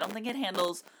well. I don't think it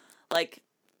handles, like,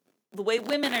 the way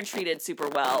women are treated super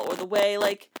well, or the way,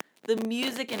 like, the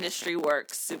music industry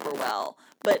works super well.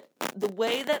 But the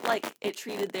way that, like, it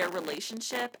treated their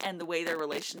relationship and the way their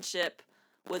relationship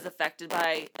was affected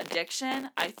by addiction,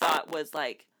 I thought was,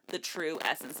 like, the true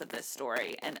essence of this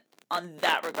story. And on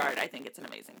that regard, I think it's an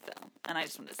amazing film. And I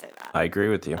just wanted to say that. I agree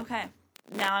with you. Okay.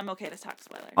 Now I'm okay to talk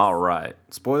spoilers. All right.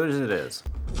 Spoilers it is.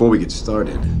 Before we get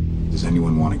started, does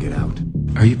anyone want to get out?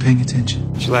 Are you paying attention?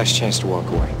 It's your last chance to walk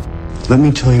away. Let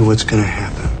me tell you what's gonna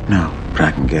happen. No. But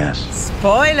I can guess.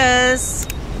 Spoilers!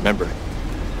 Remember,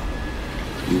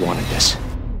 you wanted this.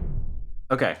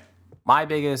 Okay. My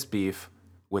biggest beef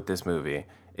with this movie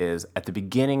is at the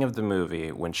beginning of the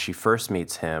movie, when she first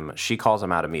meets him, she calls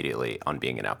him out immediately on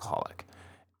being an alcoholic.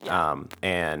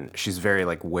 And she's very,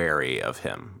 like, wary of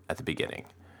him at the beginning.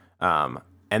 And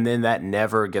then that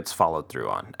never gets followed through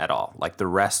on at all. Like, the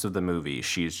rest of the movie,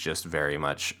 she's just very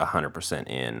much 100%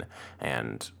 in.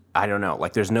 And I don't know,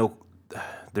 like, there's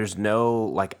no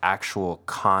like actual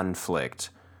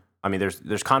conflict. I mean,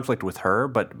 there's conflict with her,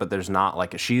 but there's not,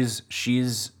 like, she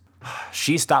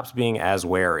stops being as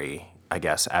wary, I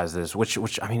guess, as this,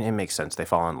 which I mean, it makes sense. They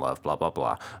fall in love, blah, blah,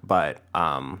 blah. But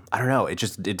I don't know.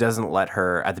 It doesn't let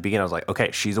her, at the beginning, I was like,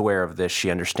 okay, she's aware of this. She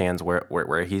understands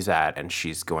where he's at, and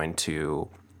she's going to,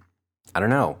 I don't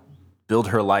know, build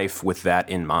her life with that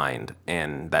in mind.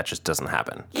 And that just doesn't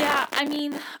happen. Yeah, I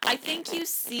mean, I think you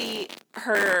see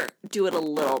her do it a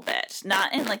little bit.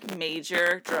 Not in, like,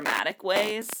 major dramatic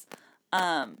ways.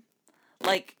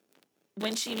 Like,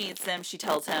 when she meets him, she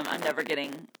tells him, I'm never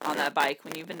getting on that bike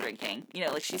when you've been drinking. You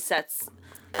know, like, she sets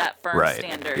that firm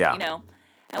standard, you know.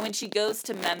 And when she goes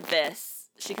to Memphis,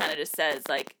 she kind of just says,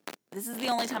 like, this is the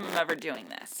only time I'm ever doing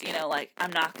this. You know, like,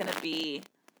 I'm not going to be,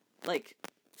 like,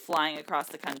 flying across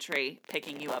the country,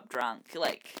 picking you up drunk.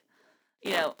 Like,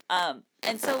 you know,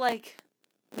 and so, like,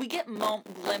 we get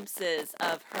glimpses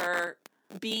of her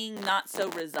being not so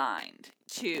resigned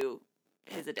to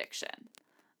his addiction.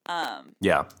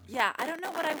 Yeah, I don't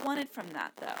know what I wanted from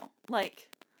that, though. Like,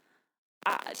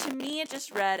 to me, it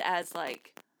just read as,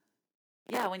 like,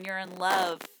 yeah, when you're in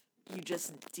love, you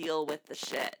just deal with the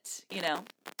shit, you know?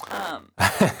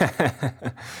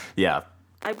 Yeah.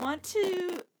 I want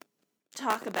to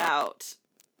talk about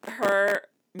her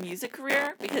music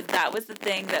career, because that was the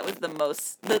thing that was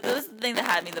that was the thing that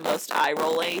had me the most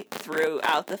eye-rolly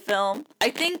throughout the film. I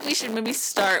think we should maybe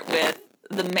start with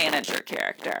the manager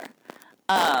character.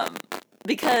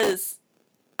 Because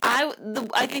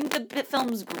I think the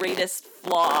film's greatest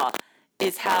flaw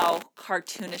is how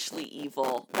cartoonishly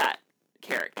evil that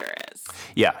character is.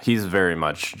 Yeah, he's very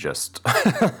much just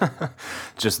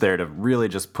there to really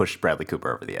just push Bradley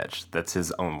Cooper over the edge. That's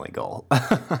his only goal.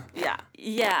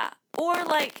 Yeah. Or,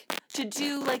 like, to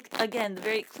do, like, again, the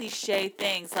very cliche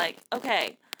things, like,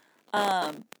 okay,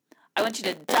 I want you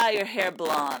to dye your hair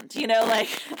blonde. You know, like,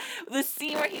 the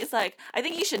scene where he's like, I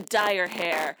think you should dye your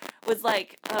hair, was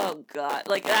like, oh, God.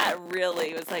 Like, that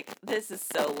really was like, this is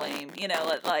so lame. You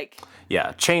know, like...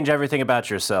 Yeah, change everything about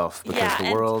yourself, because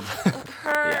the world...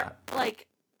 her, like,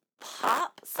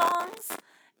 pop songs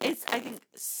is, I think,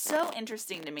 so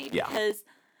interesting to me, because...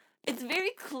 It's very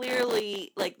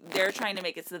clearly, like, they're trying to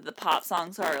make it so that the pop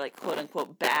songs are, like,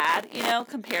 quote-unquote bad, you know,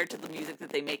 compared to the music that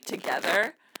they make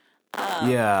together.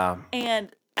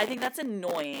 And I think that's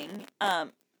annoying.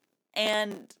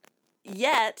 And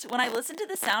yet, when I listen to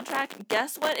the soundtrack,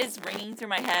 guess what is ringing through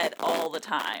my head all the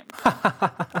time?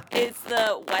 It's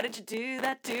the, why did you do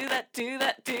that, do that, do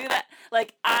that, do that?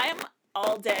 Like, I'm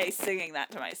all day singing that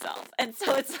to myself. And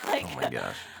so it's like... Oh, my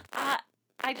gosh.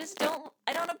 I just don't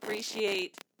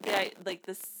appreciate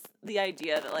the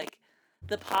idea that, like,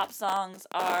 the pop songs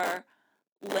are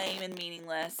lame and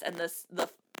meaningless, and the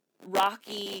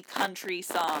rocky country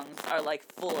songs are, like,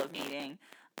 full of meaning.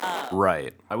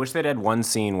 Right. I wish they'd had one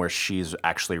scene where she's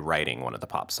actually writing one of the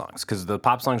pop songs, because the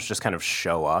pop songs just kind of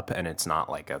show up, and it's not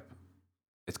like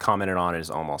it's commented on as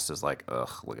almost as like, ugh,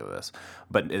 look at this.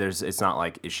 But it's not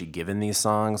like, is she given these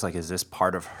songs? Like, is this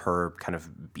part of her kind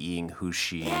of being who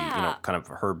she, you know, kind of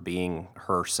her being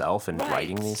herself and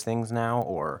writing these things now?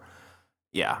 Or,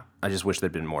 yeah, I just wish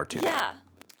there'd been more to that. Yeah.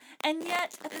 And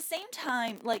yet, at the same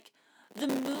time, like, the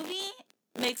movie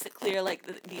makes it clear,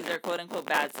 like, these are quote-unquote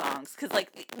bad songs. Because,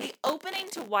 like, the opening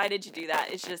to Why Did You Do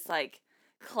That is just, like,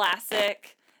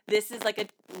 classic... This is, like, a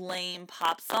lame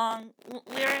pop song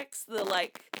lyrics. The,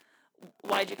 like,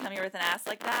 why'd you come here with an ass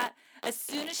like that? As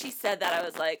soon as she said that, I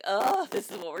was like, oh, this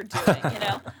is what we're doing, you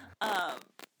know?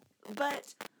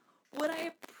 But what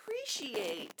I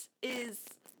appreciate is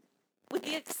with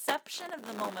the exception of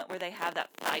the moment where they have that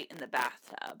fight in the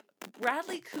bathtub,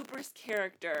 Bradley Cooper's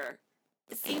character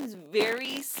seems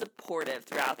very supportive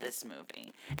throughout this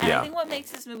movie. And I think what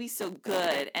makes this movie so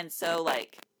good and so,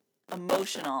 like,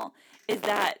 emotional is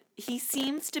that he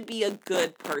seems to be a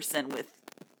good person with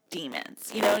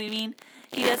demons. You know what I mean?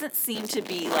 He doesn't seem to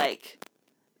be, like,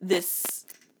 this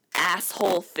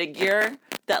asshole figure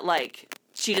that, like,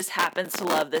 she just happens to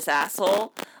love this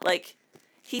asshole. Like,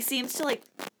 he seems to, like,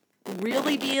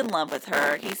 really be in love with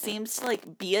her. He seems to,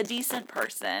 like, be a decent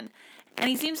person. And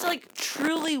he seems to, like,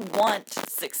 truly want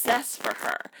success for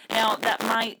her. Now,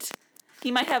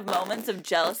 he might have moments of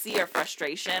jealousy or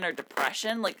frustration or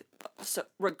depression, like,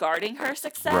 regarding her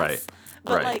success. Right.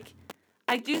 But, like,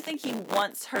 I do think he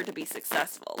wants her to be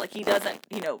successful. Like, he doesn't,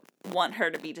 want her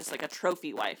to be just, like, a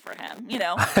trophy wife for him,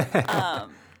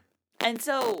 And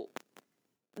so,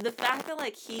 the fact that,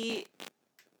 like,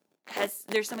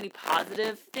 there's so many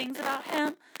positive things about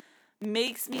him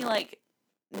makes me, like,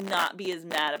 not be as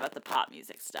mad about the pop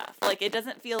music stuff. Like, it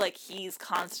doesn't feel like he's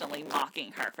constantly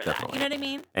mocking her for that. You know what I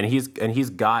mean? And he's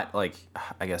got, like,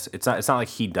 I guess it's not like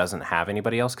he doesn't have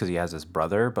anybody else because he has his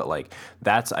brother, but, like,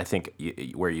 that's, I think,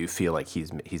 where you feel like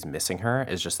he's missing her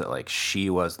is just that, like, she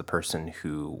was the person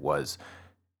who was,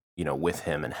 with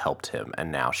him and helped him,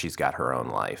 and now she's got her own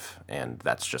life, and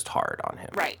that's just hard on him.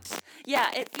 Right.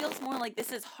 Yeah, it feels more like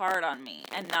this is hard on me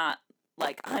and not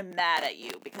like I'm mad at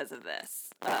you because of this.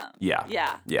 Yeah.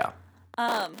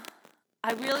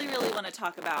 I really, really want to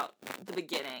talk about the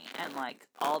beginning and, like,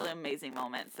 all the amazing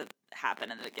moments that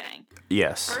happen in the beginning.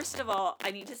 Yes. First of all, I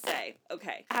need to say,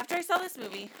 okay, after I saw this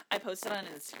movie, I posted on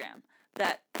Instagram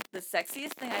that the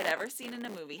sexiest thing I'd ever seen in a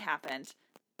movie happened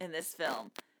in this film,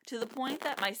 to the point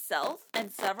that myself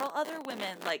and several other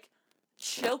women, like,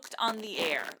 choked on the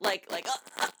air. Like,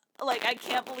 I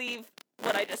can't believe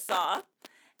what I just saw.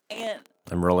 And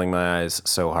I'm rolling my eyes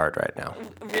so hard right now.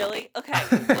 Really? Okay.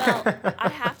 Well, I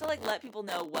have to, like, let people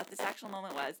know what this actual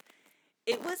moment was.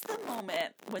 It was the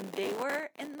moment when they were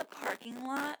in the parking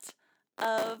lot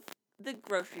of the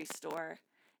grocery store,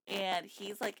 and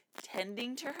he's, like,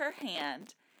 tending to her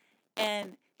hand,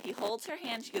 and he holds her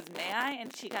hand. She goes, "May I?"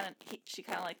 And she kind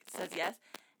of like says yes,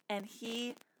 and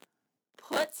he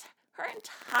puts her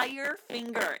entire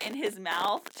finger in his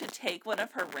mouth to take one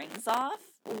of her rings off.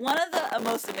 One of the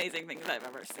most amazing things I've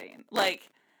ever seen. Like,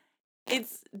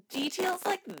 it's details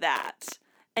like that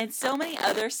and so many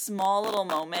other small little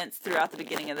moments throughout the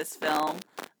beginning of this film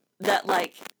that,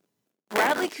 like,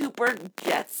 Bradley Cooper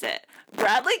gets it.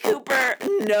 Bradley Cooper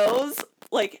knows,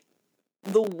 like,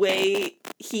 the way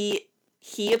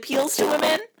he appeals to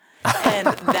women, and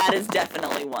that is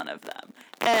definitely one of them.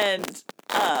 And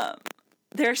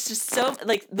there's just so,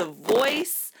 like, the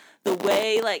voice, the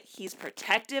way, like, he's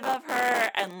protective of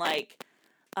her and, like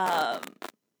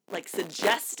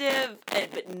suggestive,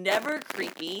 but never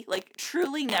creepy, like,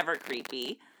 truly never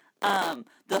creepy.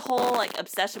 The whole, like,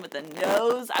 obsession with the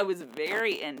nose, I was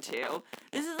very into.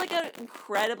 This is, like, an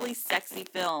incredibly sexy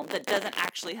film that doesn't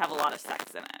actually have a lot of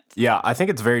sex in it. Yeah, I think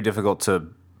it's very difficult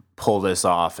to pull this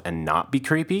off and not be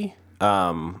creepy.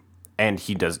 And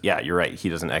he does, yeah, you're right. He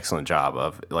does an excellent job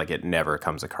of, like, it never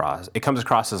comes across. It comes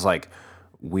across as, like,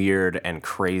 weird and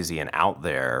crazy and out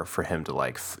there for him to,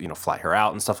 like, fly her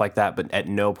out and stuff like that. But at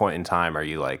no point in time are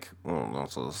you like,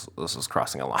 this is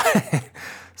crossing a line.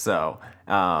 So,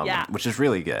 which is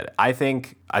really good. I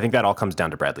think that all comes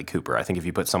down to Bradley Cooper. I think if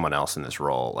you put someone else in this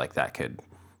role, like, that could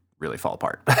really fall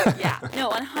apart. Yeah, no,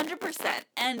 100%.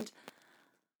 And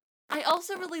I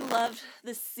also really loved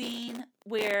the scene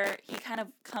where he kind of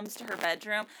comes to her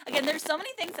bedroom. Again, there's so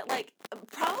many things that, like,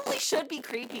 probably should be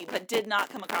creepy, but did not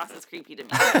come across as creepy to me.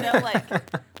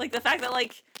 Like the fact that,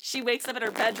 like, she wakes up in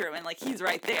her bedroom and, like, he's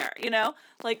right there,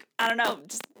 Like, I don't know,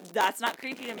 just, that's not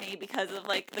creepy to me because of,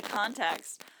 like, the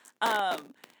context.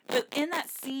 But in that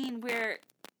scene where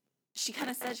she kind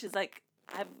of said, she's like,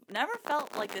 I've never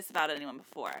felt like this about anyone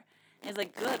before. And he's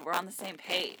like, good, we're on the same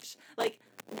page. Like,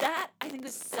 that, I think,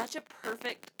 was such a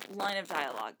perfect line of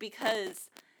dialogue because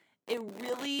it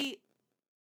really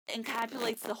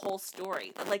encapsulates the whole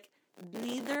story. Like,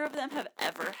 neither of them have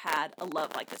ever had a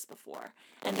love like this before.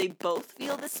 And they both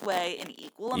feel this way in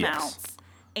equal amounts.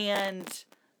 And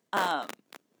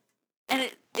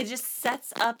it just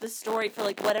sets up the story for,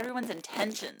 like, what everyone's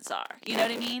intentions are. You know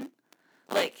what I mean?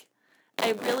 Like,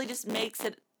 it really just makes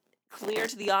it clear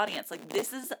to the audience, like,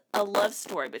 this is a love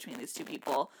story between these two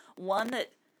people. One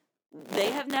that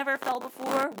they have never felt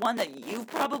before, one that you've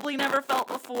probably never felt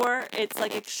before. It's,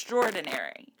 like,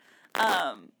 extraordinary.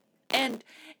 And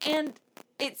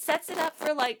it sets it up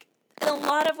for, like, in a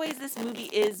lot of ways, this movie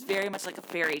is very much like a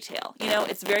fairy tale.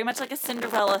 It's very much like a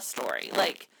Cinderella story.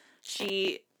 Like,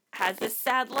 she has this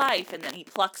sad life, and then he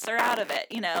plucks her out of it,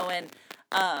 you know, and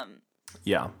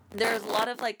Yeah. there's a lot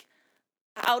of like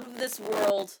out of this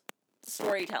world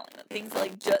storytelling. Things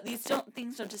like things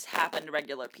don't just happen to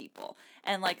regular people,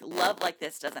 and like love like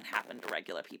this doesn't happen to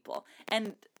regular people.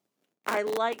 And I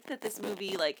like that this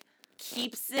movie like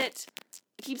keeps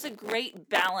a great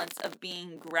balance of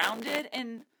being grounded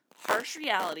in harsh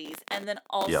realities and then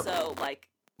also like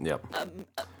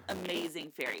amazing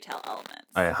fairy tale elements.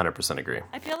 I 100% agree.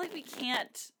 I feel like we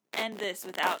can't end this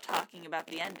without talking about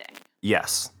the ending.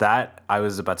 Yes, that I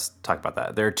was about to talk about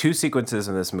that. There are two sequences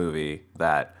in this movie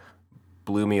that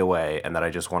blew me away and that I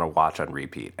just want to watch on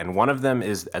repeat. And one of them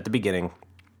is at the beginning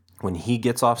when he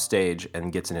gets off stage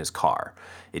and gets in his car.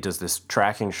 It does this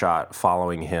tracking shot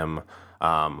following him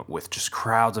with just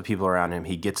crowds of people around him.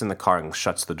 He gets in the car and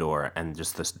shuts the door, and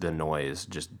just the noise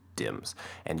just dims.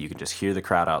 And you can just hear the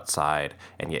crowd outside,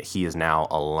 and yet he is now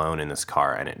alone in this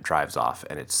car, and it drives off,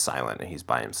 and it's silent, and he's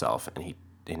by himself, and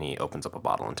he opens up a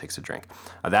bottle and takes a drink.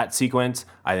 That sequence,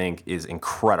 I think, is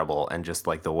incredible, and just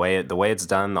like the way it's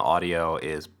done, the audio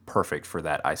is perfect for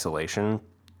that isolation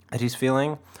that he's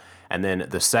feeling. And then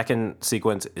the second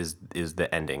sequence is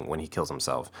the ending when he kills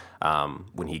himself.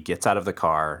 When he gets out of the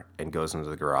car and goes into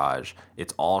the garage,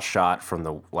 it's all shot from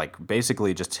the, like,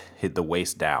 basically just hit the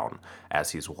waist down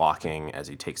as he's walking, as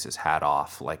he takes his hat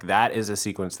off. Like, that is a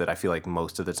sequence that I feel like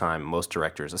most of the time, most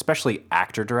directors, especially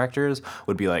actor directors,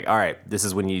 would be like, all right, this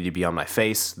is when you need to be on my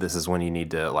face. This is when you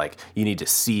need to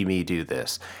see me do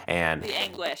this. And the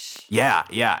anguish.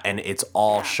 Yeah. And it's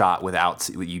all shot without,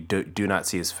 you do not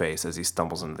see his face as he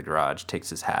stumbles into the garage, takes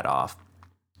his hat off,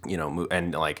 you know,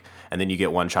 and then you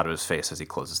get one shot of his face as he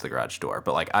closes the garage door.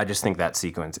 But like, I just think that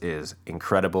sequence is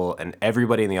incredible, and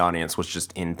everybody in the audience was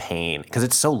just in pain because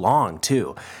it's so long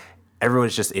too.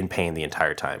 Everyone's just in pain the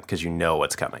entire time because you know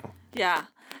what's coming. Yeah.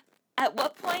 At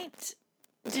what point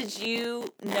did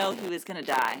you know he was gonna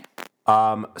die?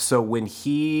 So when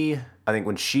she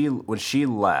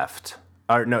left,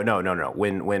 or no,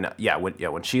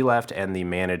 when she left and the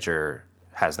manager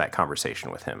has that conversation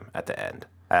with him at the end.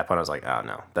 At that point, I was like, oh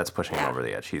no, that's pushing him over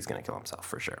the edge. He's going to kill himself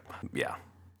for sure. Yeah.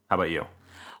 How about you?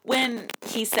 When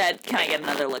he said, "Can I get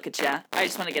another look at you? I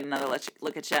just want to get another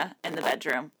look at you in the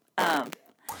bedroom."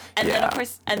 Then of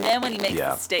course, and then when he makes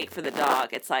the steak for the dog,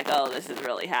 it's like, oh, this is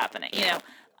really happening, you know?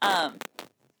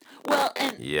 Well,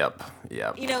 and Yep.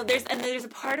 You know, there's a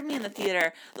part of me in the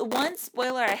theater. The one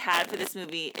spoiler I had for this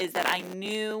movie is that I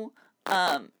knew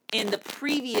in the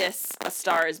previous A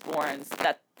Star Is Born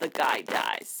that the guy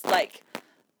dies. Like,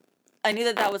 I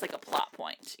knew that was like a plot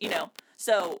point, you know?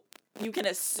 So you can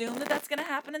assume that that's going to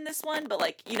happen in this one, but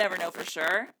like, you never know for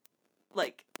sure,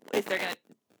 like, if they're going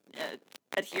to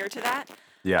adhere to that.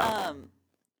 Yeah.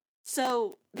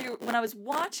 So when I was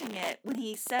watching it, when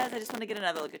he says, "I just want to get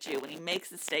another look at you," when he makes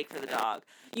the steak for the dog,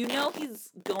 you know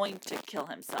he's going to kill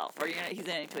himself, or he's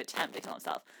going to attempt to kill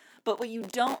himself. But what you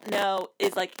don't know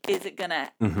is, like, is it going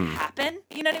to happen?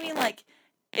 You know what I mean? Like,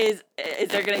 is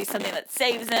there going to be something that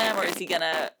saves him, or is he going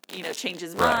to, you know, change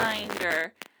his mind?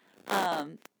 Or,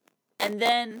 and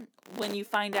then when you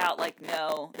find out, like,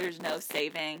 no, there's no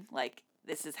saving, like,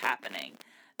 this is happening.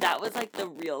 That was, like, the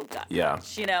real gut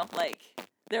punch, you know? Like,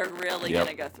 they're really going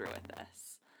to go through with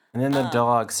this. And then the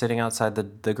dog sitting outside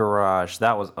the garage.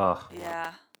 That was,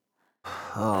 Yeah. Oh,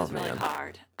 that was man. really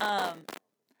hard.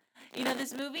 You know,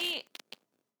 this movie,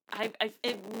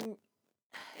 it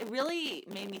really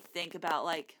made me think about,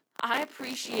 like, I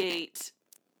appreciate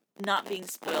not being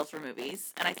spoiled for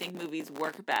movies, and I think movies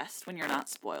work best when you're not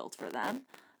spoiled for them.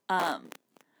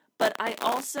 But I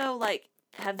also, like,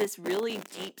 have this really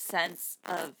deep sense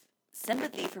of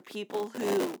sympathy for people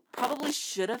who probably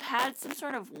should have had some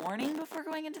sort of warning before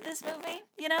going into this movie,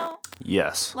 you know?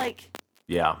 Yes. Like,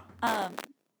 yeah.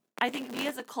 I think we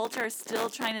as a culture are still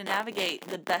trying to navigate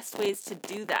the best ways to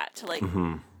do that, to, like,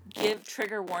 give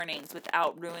trigger warnings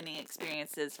without ruining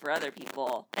experiences for other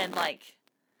people. And, like,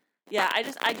 yeah,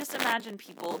 I just imagine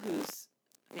people whose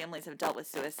families have dealt with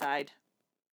suicide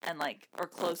and, like, or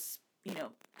close, you know,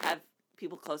 have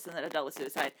people close to them that have dealt with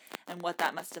suicide, and what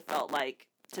that must have felt like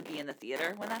to be in the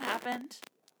theater when that happened,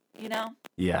 you know?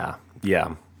 Yeah.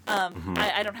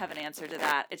 I don't have an answer to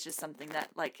that. It's just something that,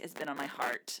 like, has been on my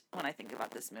heart when I think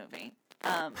about this movie.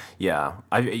 Yeah.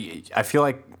 I feel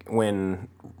like when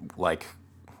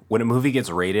a movie gets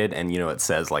rated and, you know, it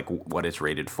says, like, what it's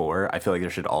rated for, I feel like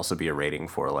there should also be a rating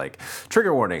for, like,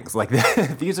 trigger warnings. Like,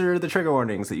 these are the trigger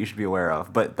warnings that you should be aware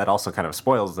of. But that also kind of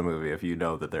spoils the movie if you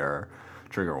know that there are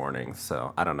trigger warnings.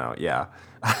 So I don't know. Yeah.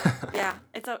 Yeah,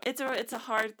 it's a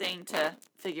hard thing to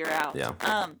figure out. Yeah.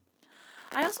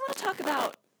 I also want to talk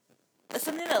about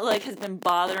something that like has been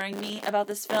bothering me about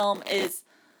this film is,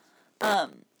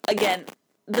 again,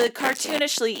 the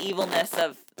cartoonishly evilness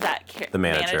of that the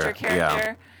manager character.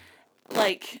 Yeah.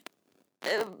 Like,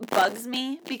 it bugs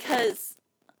me because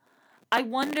I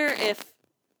wonder if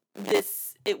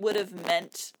it would have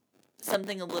meant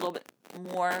something a little bit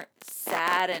more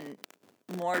sad and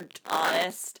more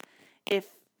honest if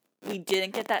we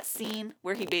didn't get that scene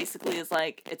where he basically is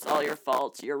like, it's all your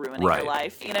fault, you're ruining your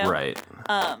life, you know? Right.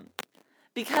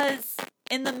 Because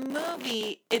in the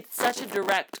movie, it's such a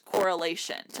direct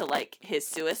correlation to, like, his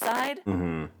suicide.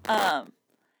 Mm-hmm.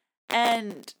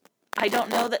 And I don't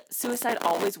know that suicide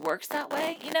always works that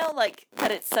way, you know? Like,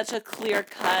 that it's such a clear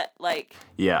cut, like...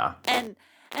 Yeah. And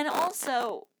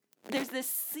also, there's this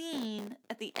scene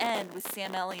at the end with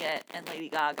Sam Elliott and Lady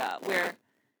Gaga where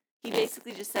he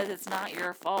basically just says it's not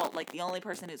your fault. Like, the only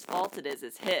person whose fault it is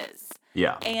his.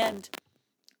 Yeah. And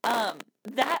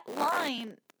that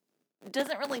line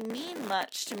doesn't really mean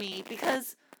much to me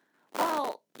because,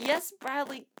 well, yes,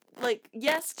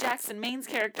 Jackson Maine's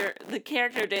character,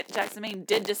 Jackson Maine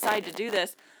did decide to do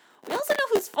this. We also know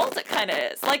whose fault it kind of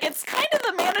is. Like, it's kind of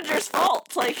the manager's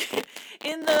fault. Like,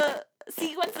 in the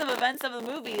sequence of events of the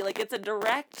movie, like, it's a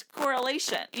direct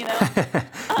correlation, you know?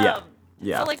 Yeah.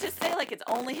 Yeah. So, like, to say, like, it's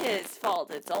only his fault,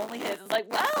 it's like,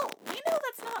 well, we know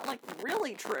that's not, like,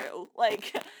 really true.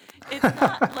 Like, it's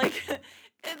not, like,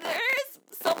 there is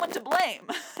someone to blame.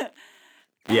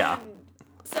 Yeah.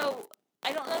 So,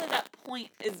 I don't know that point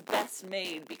is best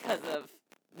made because of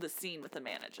the scene with the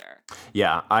manager.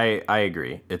 Yeah, I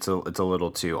agree. It's a little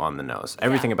too on the nose.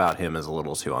 Everything about him is a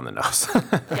little too on the nose.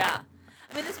 Yeah.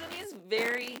 I mean, this movie is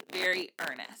very, very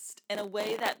earnest in a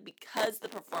way that because the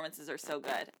performances are so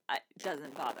good, it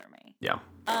doesn't bother me. Yeah.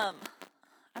 I'm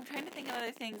trying to think of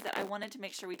other things that I wanted to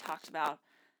make sure we talked about,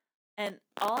 and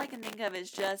all I can think of is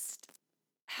just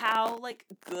how, like,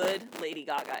 good Lady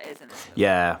Gaga is in this movie.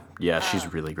 Yeah,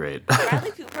 she's really great.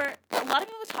 Bradley Cooper, a lot of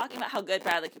people were talking about how good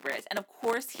Bradley Cooper is, and of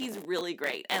course he's really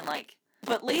great, and, like,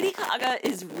 but Lady Gaga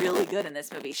is really good in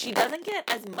this movie. She doesn't get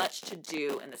as much to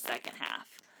do in the second half.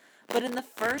 But in the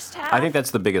first half... I think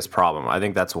that's the biggest problem. I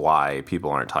think that's why people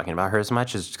aren't talking about her as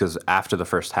much, is because after the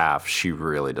first half, she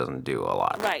really doesn't do a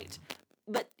lot. Right.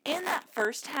 But in that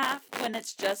first half, when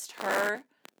it's just her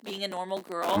being a normal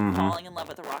girl, falling in love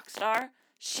with a rock star,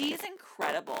 she's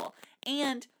incredible.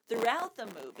 And throughout the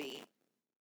movie,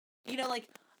 you know, like,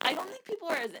 I don't think people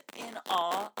are as in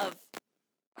awe of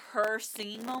her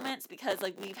singing moments because,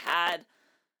 like, we've had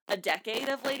a decade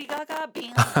of Lady Gaga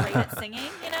being, like, great at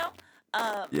singing, you know?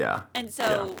 Yeah. And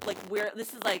so, like,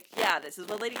 this is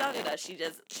what Lady Gaga does.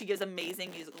 She gives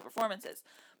amazing musical performances.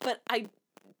 But I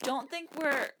don't think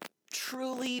we're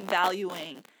truly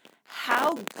valuing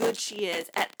how good she is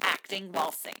at acting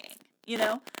while singing. You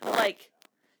know? Like,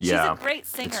 she's a great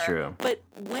singer. It's true. But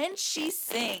when she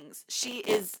sings, she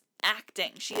is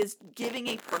acting. She is giving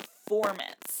a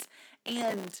performance.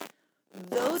 And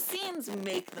those scenes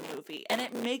make the movie. And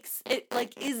it makes it,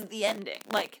 like, is the ending.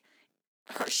 Like,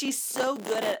 she's so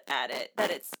good at it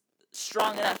that it's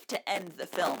strong enough to end the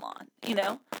film on, you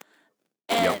know?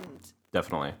 And yep,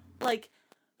 definitely. Like,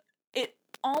 it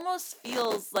almost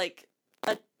feels like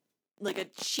a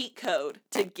cheat code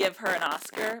to give her an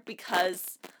Oscar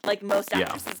because, like, most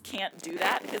actresses can't do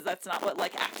that because that's not what,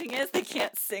 like, acting is. They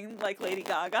can't sing like Lady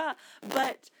Gaga.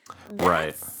 But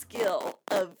that skill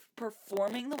of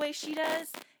performing the way she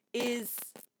does is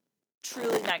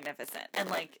truly magnificent and,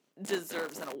 like,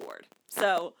 deserves an award.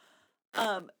 So,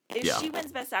 if she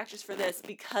wins Best Actress for this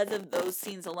because of those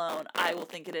scenes alone, I will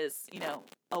think it is, you know,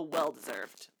 a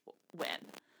well-deserved win.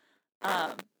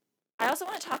 I also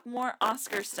want to talk more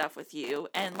Oscar stuff with you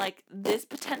and, like, this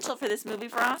potential for this movie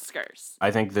for Oscars. I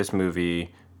think this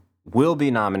movie will be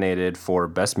nominated for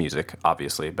Best Music,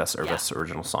 obviously, Best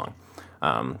Original Song.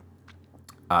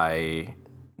 I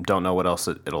don't know what else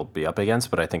it'll be up against,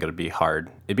 but I think it'd be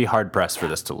hard pressed for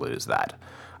this to lose that.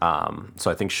 So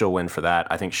I think she'll win for that.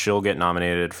 I think she'll get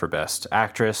nominated for Best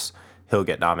Actress. He'll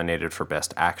get nominated for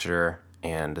Best Actor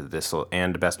and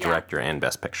Best Director and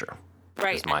Best Picture.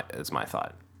 Right. Is my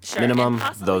thought. Sure. Minimum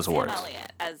and those Sam awards.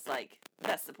 Elliott as, like,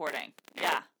 Best Supporting.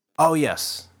 Yeah. Oh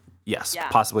yes. Yeah.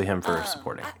 Possibly him for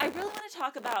supporting. I really want to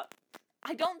talk about.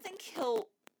 I don't think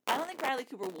Bradley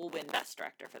Cooper will win Best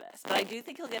Director for this, but I do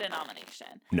think he'll get a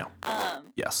nomination. No.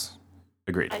 Yes.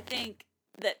 Agreed. I think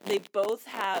that they both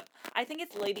have. I think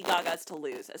it's Lady Gaga's to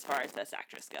lose as far as Best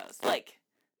Actress goes. Like,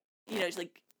 you know,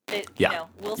 you know,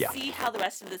 we'll see how the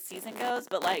rest of the season goes,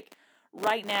 but, like,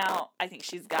 right now, I think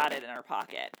she's got it in her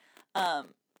pocket.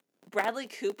 Bradley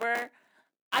Cooper,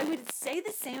 I would say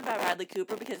the same about Bradley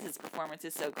Cooper because his performance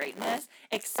is so great in this,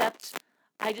 except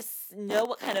I just know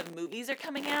what kind of movies are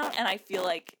coming out, and I feel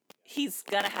like he's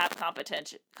gonna have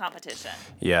competition.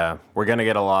 Yeah, we're gonna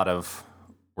get a lot of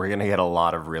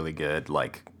really good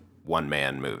like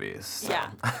one-man movies. So.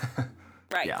 Yeah.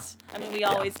 Right. Yeah. I mean, we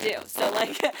always do. So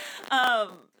like,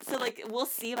 we'll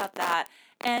see about that.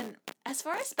 And as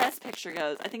far as Best Picture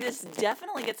goes, I think this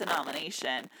definitely gets a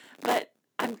nomination, but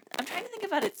I'm trying to think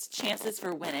about its chances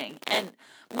for winning, and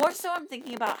more so I'm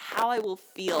thinking about how I will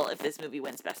feel if this movie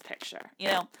wins Best Picture, you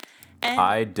know? And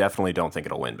I definitely don't think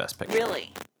it'll win Best Picture.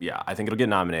 Really? Yeah, I think it'll get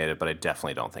nominated, but I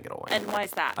definitely don't think it'll win. And why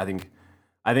is that? I think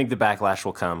the backlash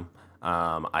will come.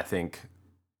 I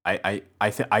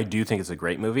do think it's a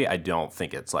great movie. I don't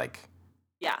think it's like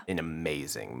an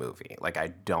amazing movie. Like I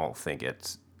don't think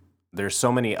it's. There's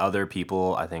so many other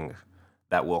people I think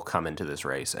that will come into this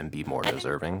race and be more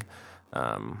deserving.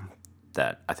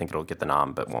 That I think it'll get the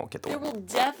nom, but won't get the win.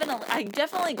 I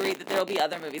definitely agree that there will be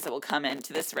other movies that will come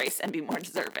into this race and be more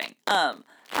deserving.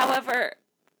 However,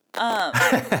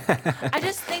 I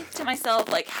just think to myself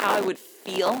like how I would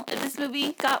feel if this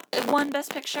movie won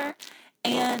Best Picture,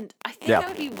 and I think I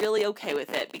would be really okay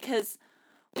with it, because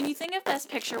when you think of Best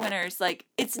Picture winners, like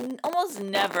it's almost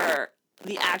never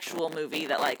the actual movie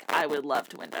that like I would love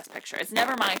to win Best Picture. It's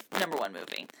never my number one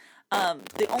movie.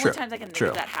 The only times I can think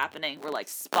of that happening were like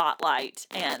Spotlight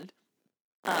and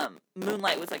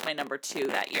Moonlight was like my number 2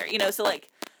 that year. You know, so like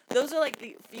those are like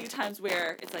the few times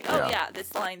where it's like, oh yeah,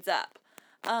 this lines up.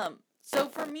 So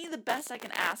for me, the best I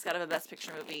can ask out of a Best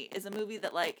Picture movie is a movie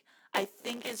that like I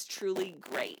think is truly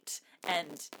great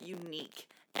and unique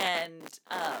and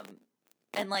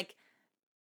like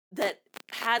that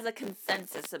has a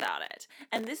consensus about it.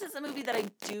 And this is a movie that I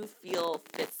do feel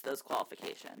fits those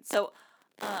qualifications. So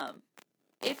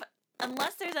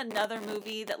unless there's another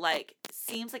movie that like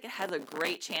seems like it has a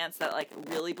great chance that like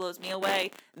really blows me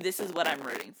away, this is what I'm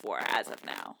rooting for as of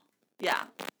now. Yeah.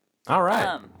 All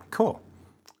right. Cool.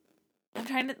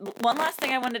 One last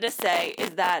thing I wanted to say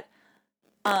is that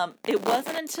it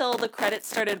wasn't until the credits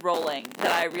started rolling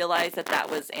that I realized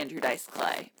that was Andrew Dice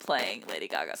Clay playing Lady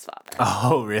Gaga's father.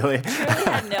 Oh, really? Truly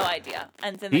had no idea.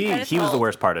 And then he was the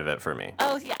worst part of it for me.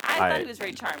 Oh yeah, I thought he was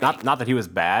very charming. Not that he was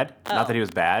bad. Not that he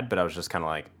was bad, but I was just kind of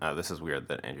like, oh, this is weird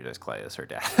that Andrew Dice Clay is her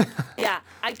dad. Yeah,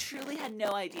 I truly had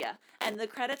no idea. And the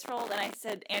credits rolled, and I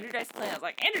said Andrew Dice Clay. I was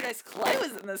like, Andrew Dice Clay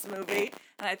was in this movie,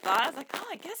 and I was like, oh,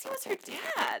 I guess he was her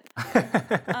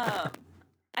dad.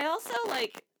 I also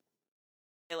like.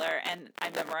 And I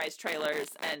memorized trailers,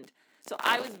 and so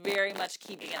I was very much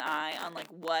keeping an eye on like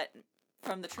what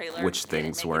from the trailer which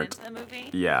things weren't into the movie.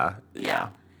 Yeah.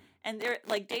 And there,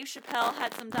 like Dave Chappelle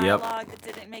had some dialogue that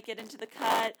didn't make it into the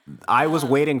cut. I was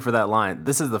waiting for that line.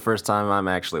 This is the first time I'm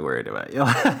actually worried about you.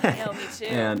 Me too.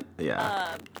 And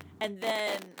and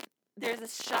then there's a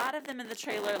shot of them in the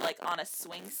trailer like on a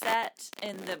swing set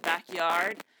in the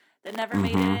backyard that never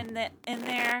made it in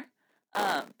there.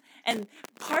 And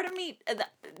part of me,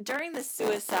 during the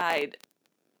suicide,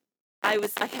 I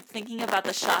kept thinking about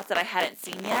the shots that I hadn't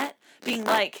seen yet, being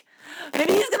like,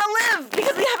 maybe he's gonna live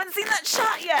because we haven't seen that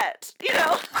shot yet, you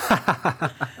know?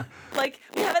 Like,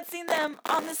 we haven't seen them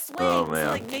on the swing, so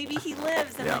like maybe he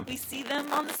lives and like we see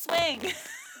them on the swing.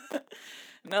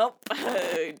 Nope,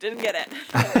 didn't get it.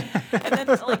 And then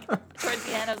like towards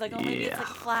the end, I was like, oh, maybe it's like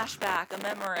a flashback, a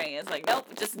memory. It's like, nope,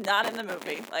 just not in the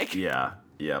movie. Like,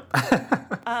 Yep.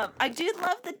 I did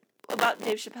love about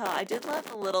Dave Chappelle. I did love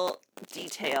the little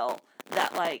detail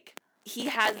that like he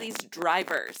has these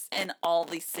drivers in all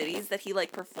these cities that he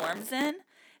like performs in,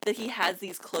 that he has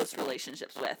these close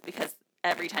relationships with, because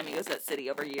every time he goes to that city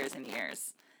over years and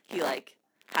years, he like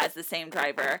has the same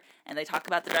driver, and they talk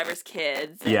about the driver's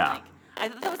kids. And, like, I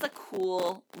thought that was a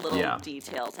cool little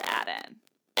detail to add in,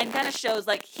 and kind of shows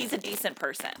like he's a decent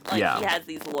person. Like he has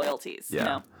these loyalties. You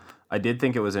know. I did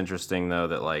think it was interesting though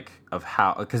that like of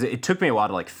how, because it took me a while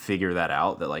to like figure that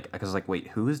out, that like because like, wait,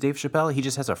 who is Dave Chappelle? He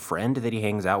just has a friend that he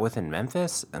hangs out with in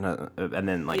Memphis, and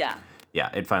then like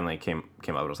it finally came up.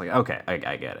 And I was like, okay,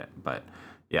 I get it. But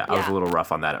I was a little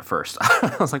rough on that at first.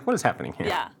 I was like, what is happening here?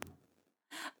 Yeah.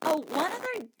 Oh, one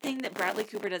other thing that Bradley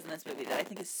Cooper does in this movie that I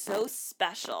think is so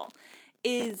special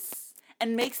is,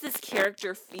 and makes this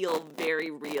character feel very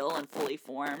real and fully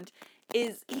formed,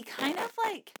 is he kind of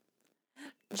like,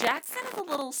 Jackson is a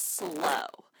little slow.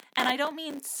 And I don't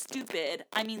mean stupid,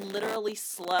 I mean literally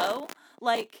slow.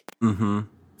 Like,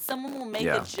 someone will make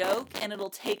a joke and it'll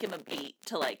take him a beat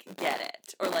to like get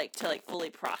it, or like to like fully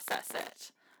process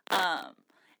it.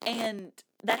 And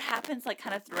that happens like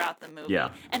kind of throughout the movie. Yeah.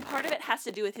 And part of it has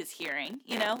to do with his hearing,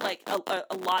 you know, like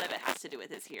a lot of it has to do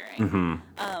with his hearing.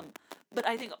 But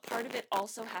I think part of it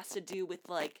also has to do with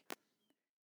like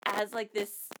as like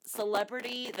this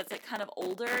celebrity that's like kind of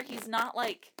older, he's not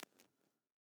like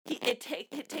it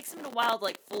takes him a while to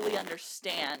like fully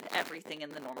understand everything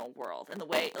in the normal world and the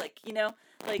way like, you know,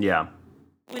 like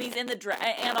when he's in the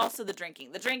and also the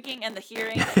drinking and the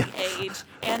hearing and the age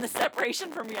and the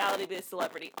separation from reality to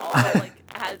celebrity all like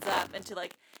adds up into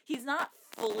like he's not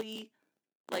fully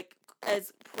like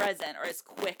as present or as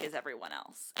quick as everyone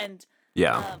else. And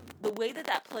the way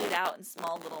that played out in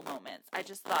small little moments, I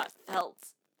just thought felt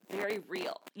very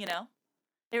real, you know?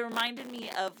 It reminded me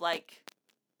of like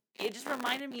like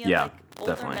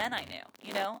older definitely. men I knew,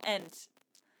 you know?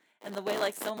 And the way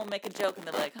like someone will make a joke and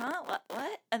they're like, huh,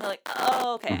 what? And they're like,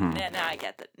 oh, okay, now I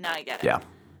get it. Now I get it.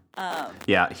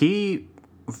 Yeah. He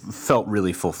felt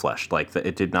really full-fleshed. Like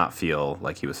it did not feel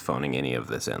like he was phoning any of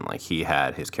this in. Like he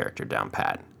had his character down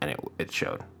pat, and it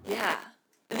showed. Yeah.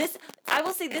 I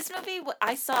will say this movie,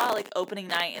 I saw like opening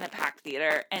night in a packed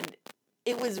theater, and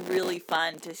it was really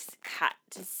fun to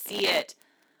see it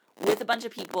with a bunch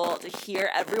of people, to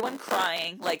hear everyone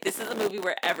crying. Like this is a movie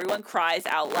where everyone cries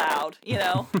out loud, you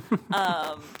know?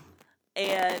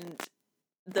 And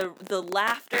the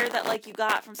laughter that like you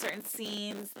got from certain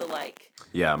scenes,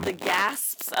 the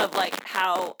gasps of like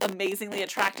how amazingly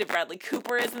attractive Bradley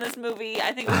Cooper is in this movie,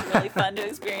 I think was really fun to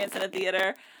experience in a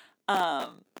theater.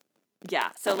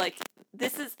 So like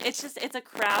it's a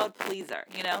crowd pleaser,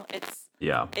 you know?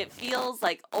 It feels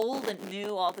like old and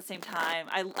new all at the same time.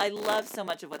 I love so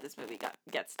much of what this movie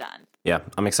gets done. Yeah,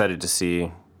 I'm excited to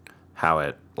see how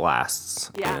it lasts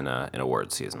in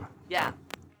award season. Yeah.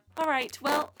 All right.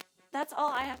 Well, that's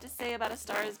all I have to say about A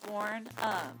Star Is Born.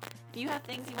 If you have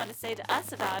things you want to say to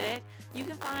us about it, you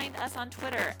can find us on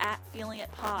Twitter at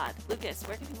FeelingItPod. Lucas,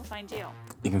 where can people find you?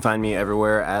 You can find me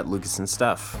everywhere at Lucas and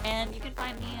Stuff. And you can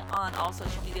find me on all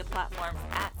social media platforms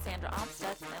at Sandra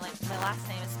Amstutz. My last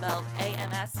name is spelled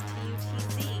Amstutz.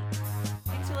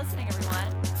 Thanks for listening,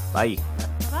 everyone. Bye.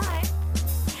 Bye.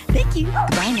 Thank you.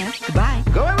 Goodbye now. Goodbye.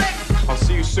 Go away. I'll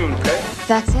see you soon, okay?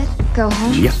 That's it? Go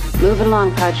home? Yep. Moving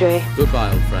along, Padre.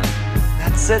 Goodbye, old friend.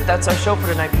 That's it. That's our show for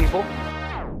tonight, people.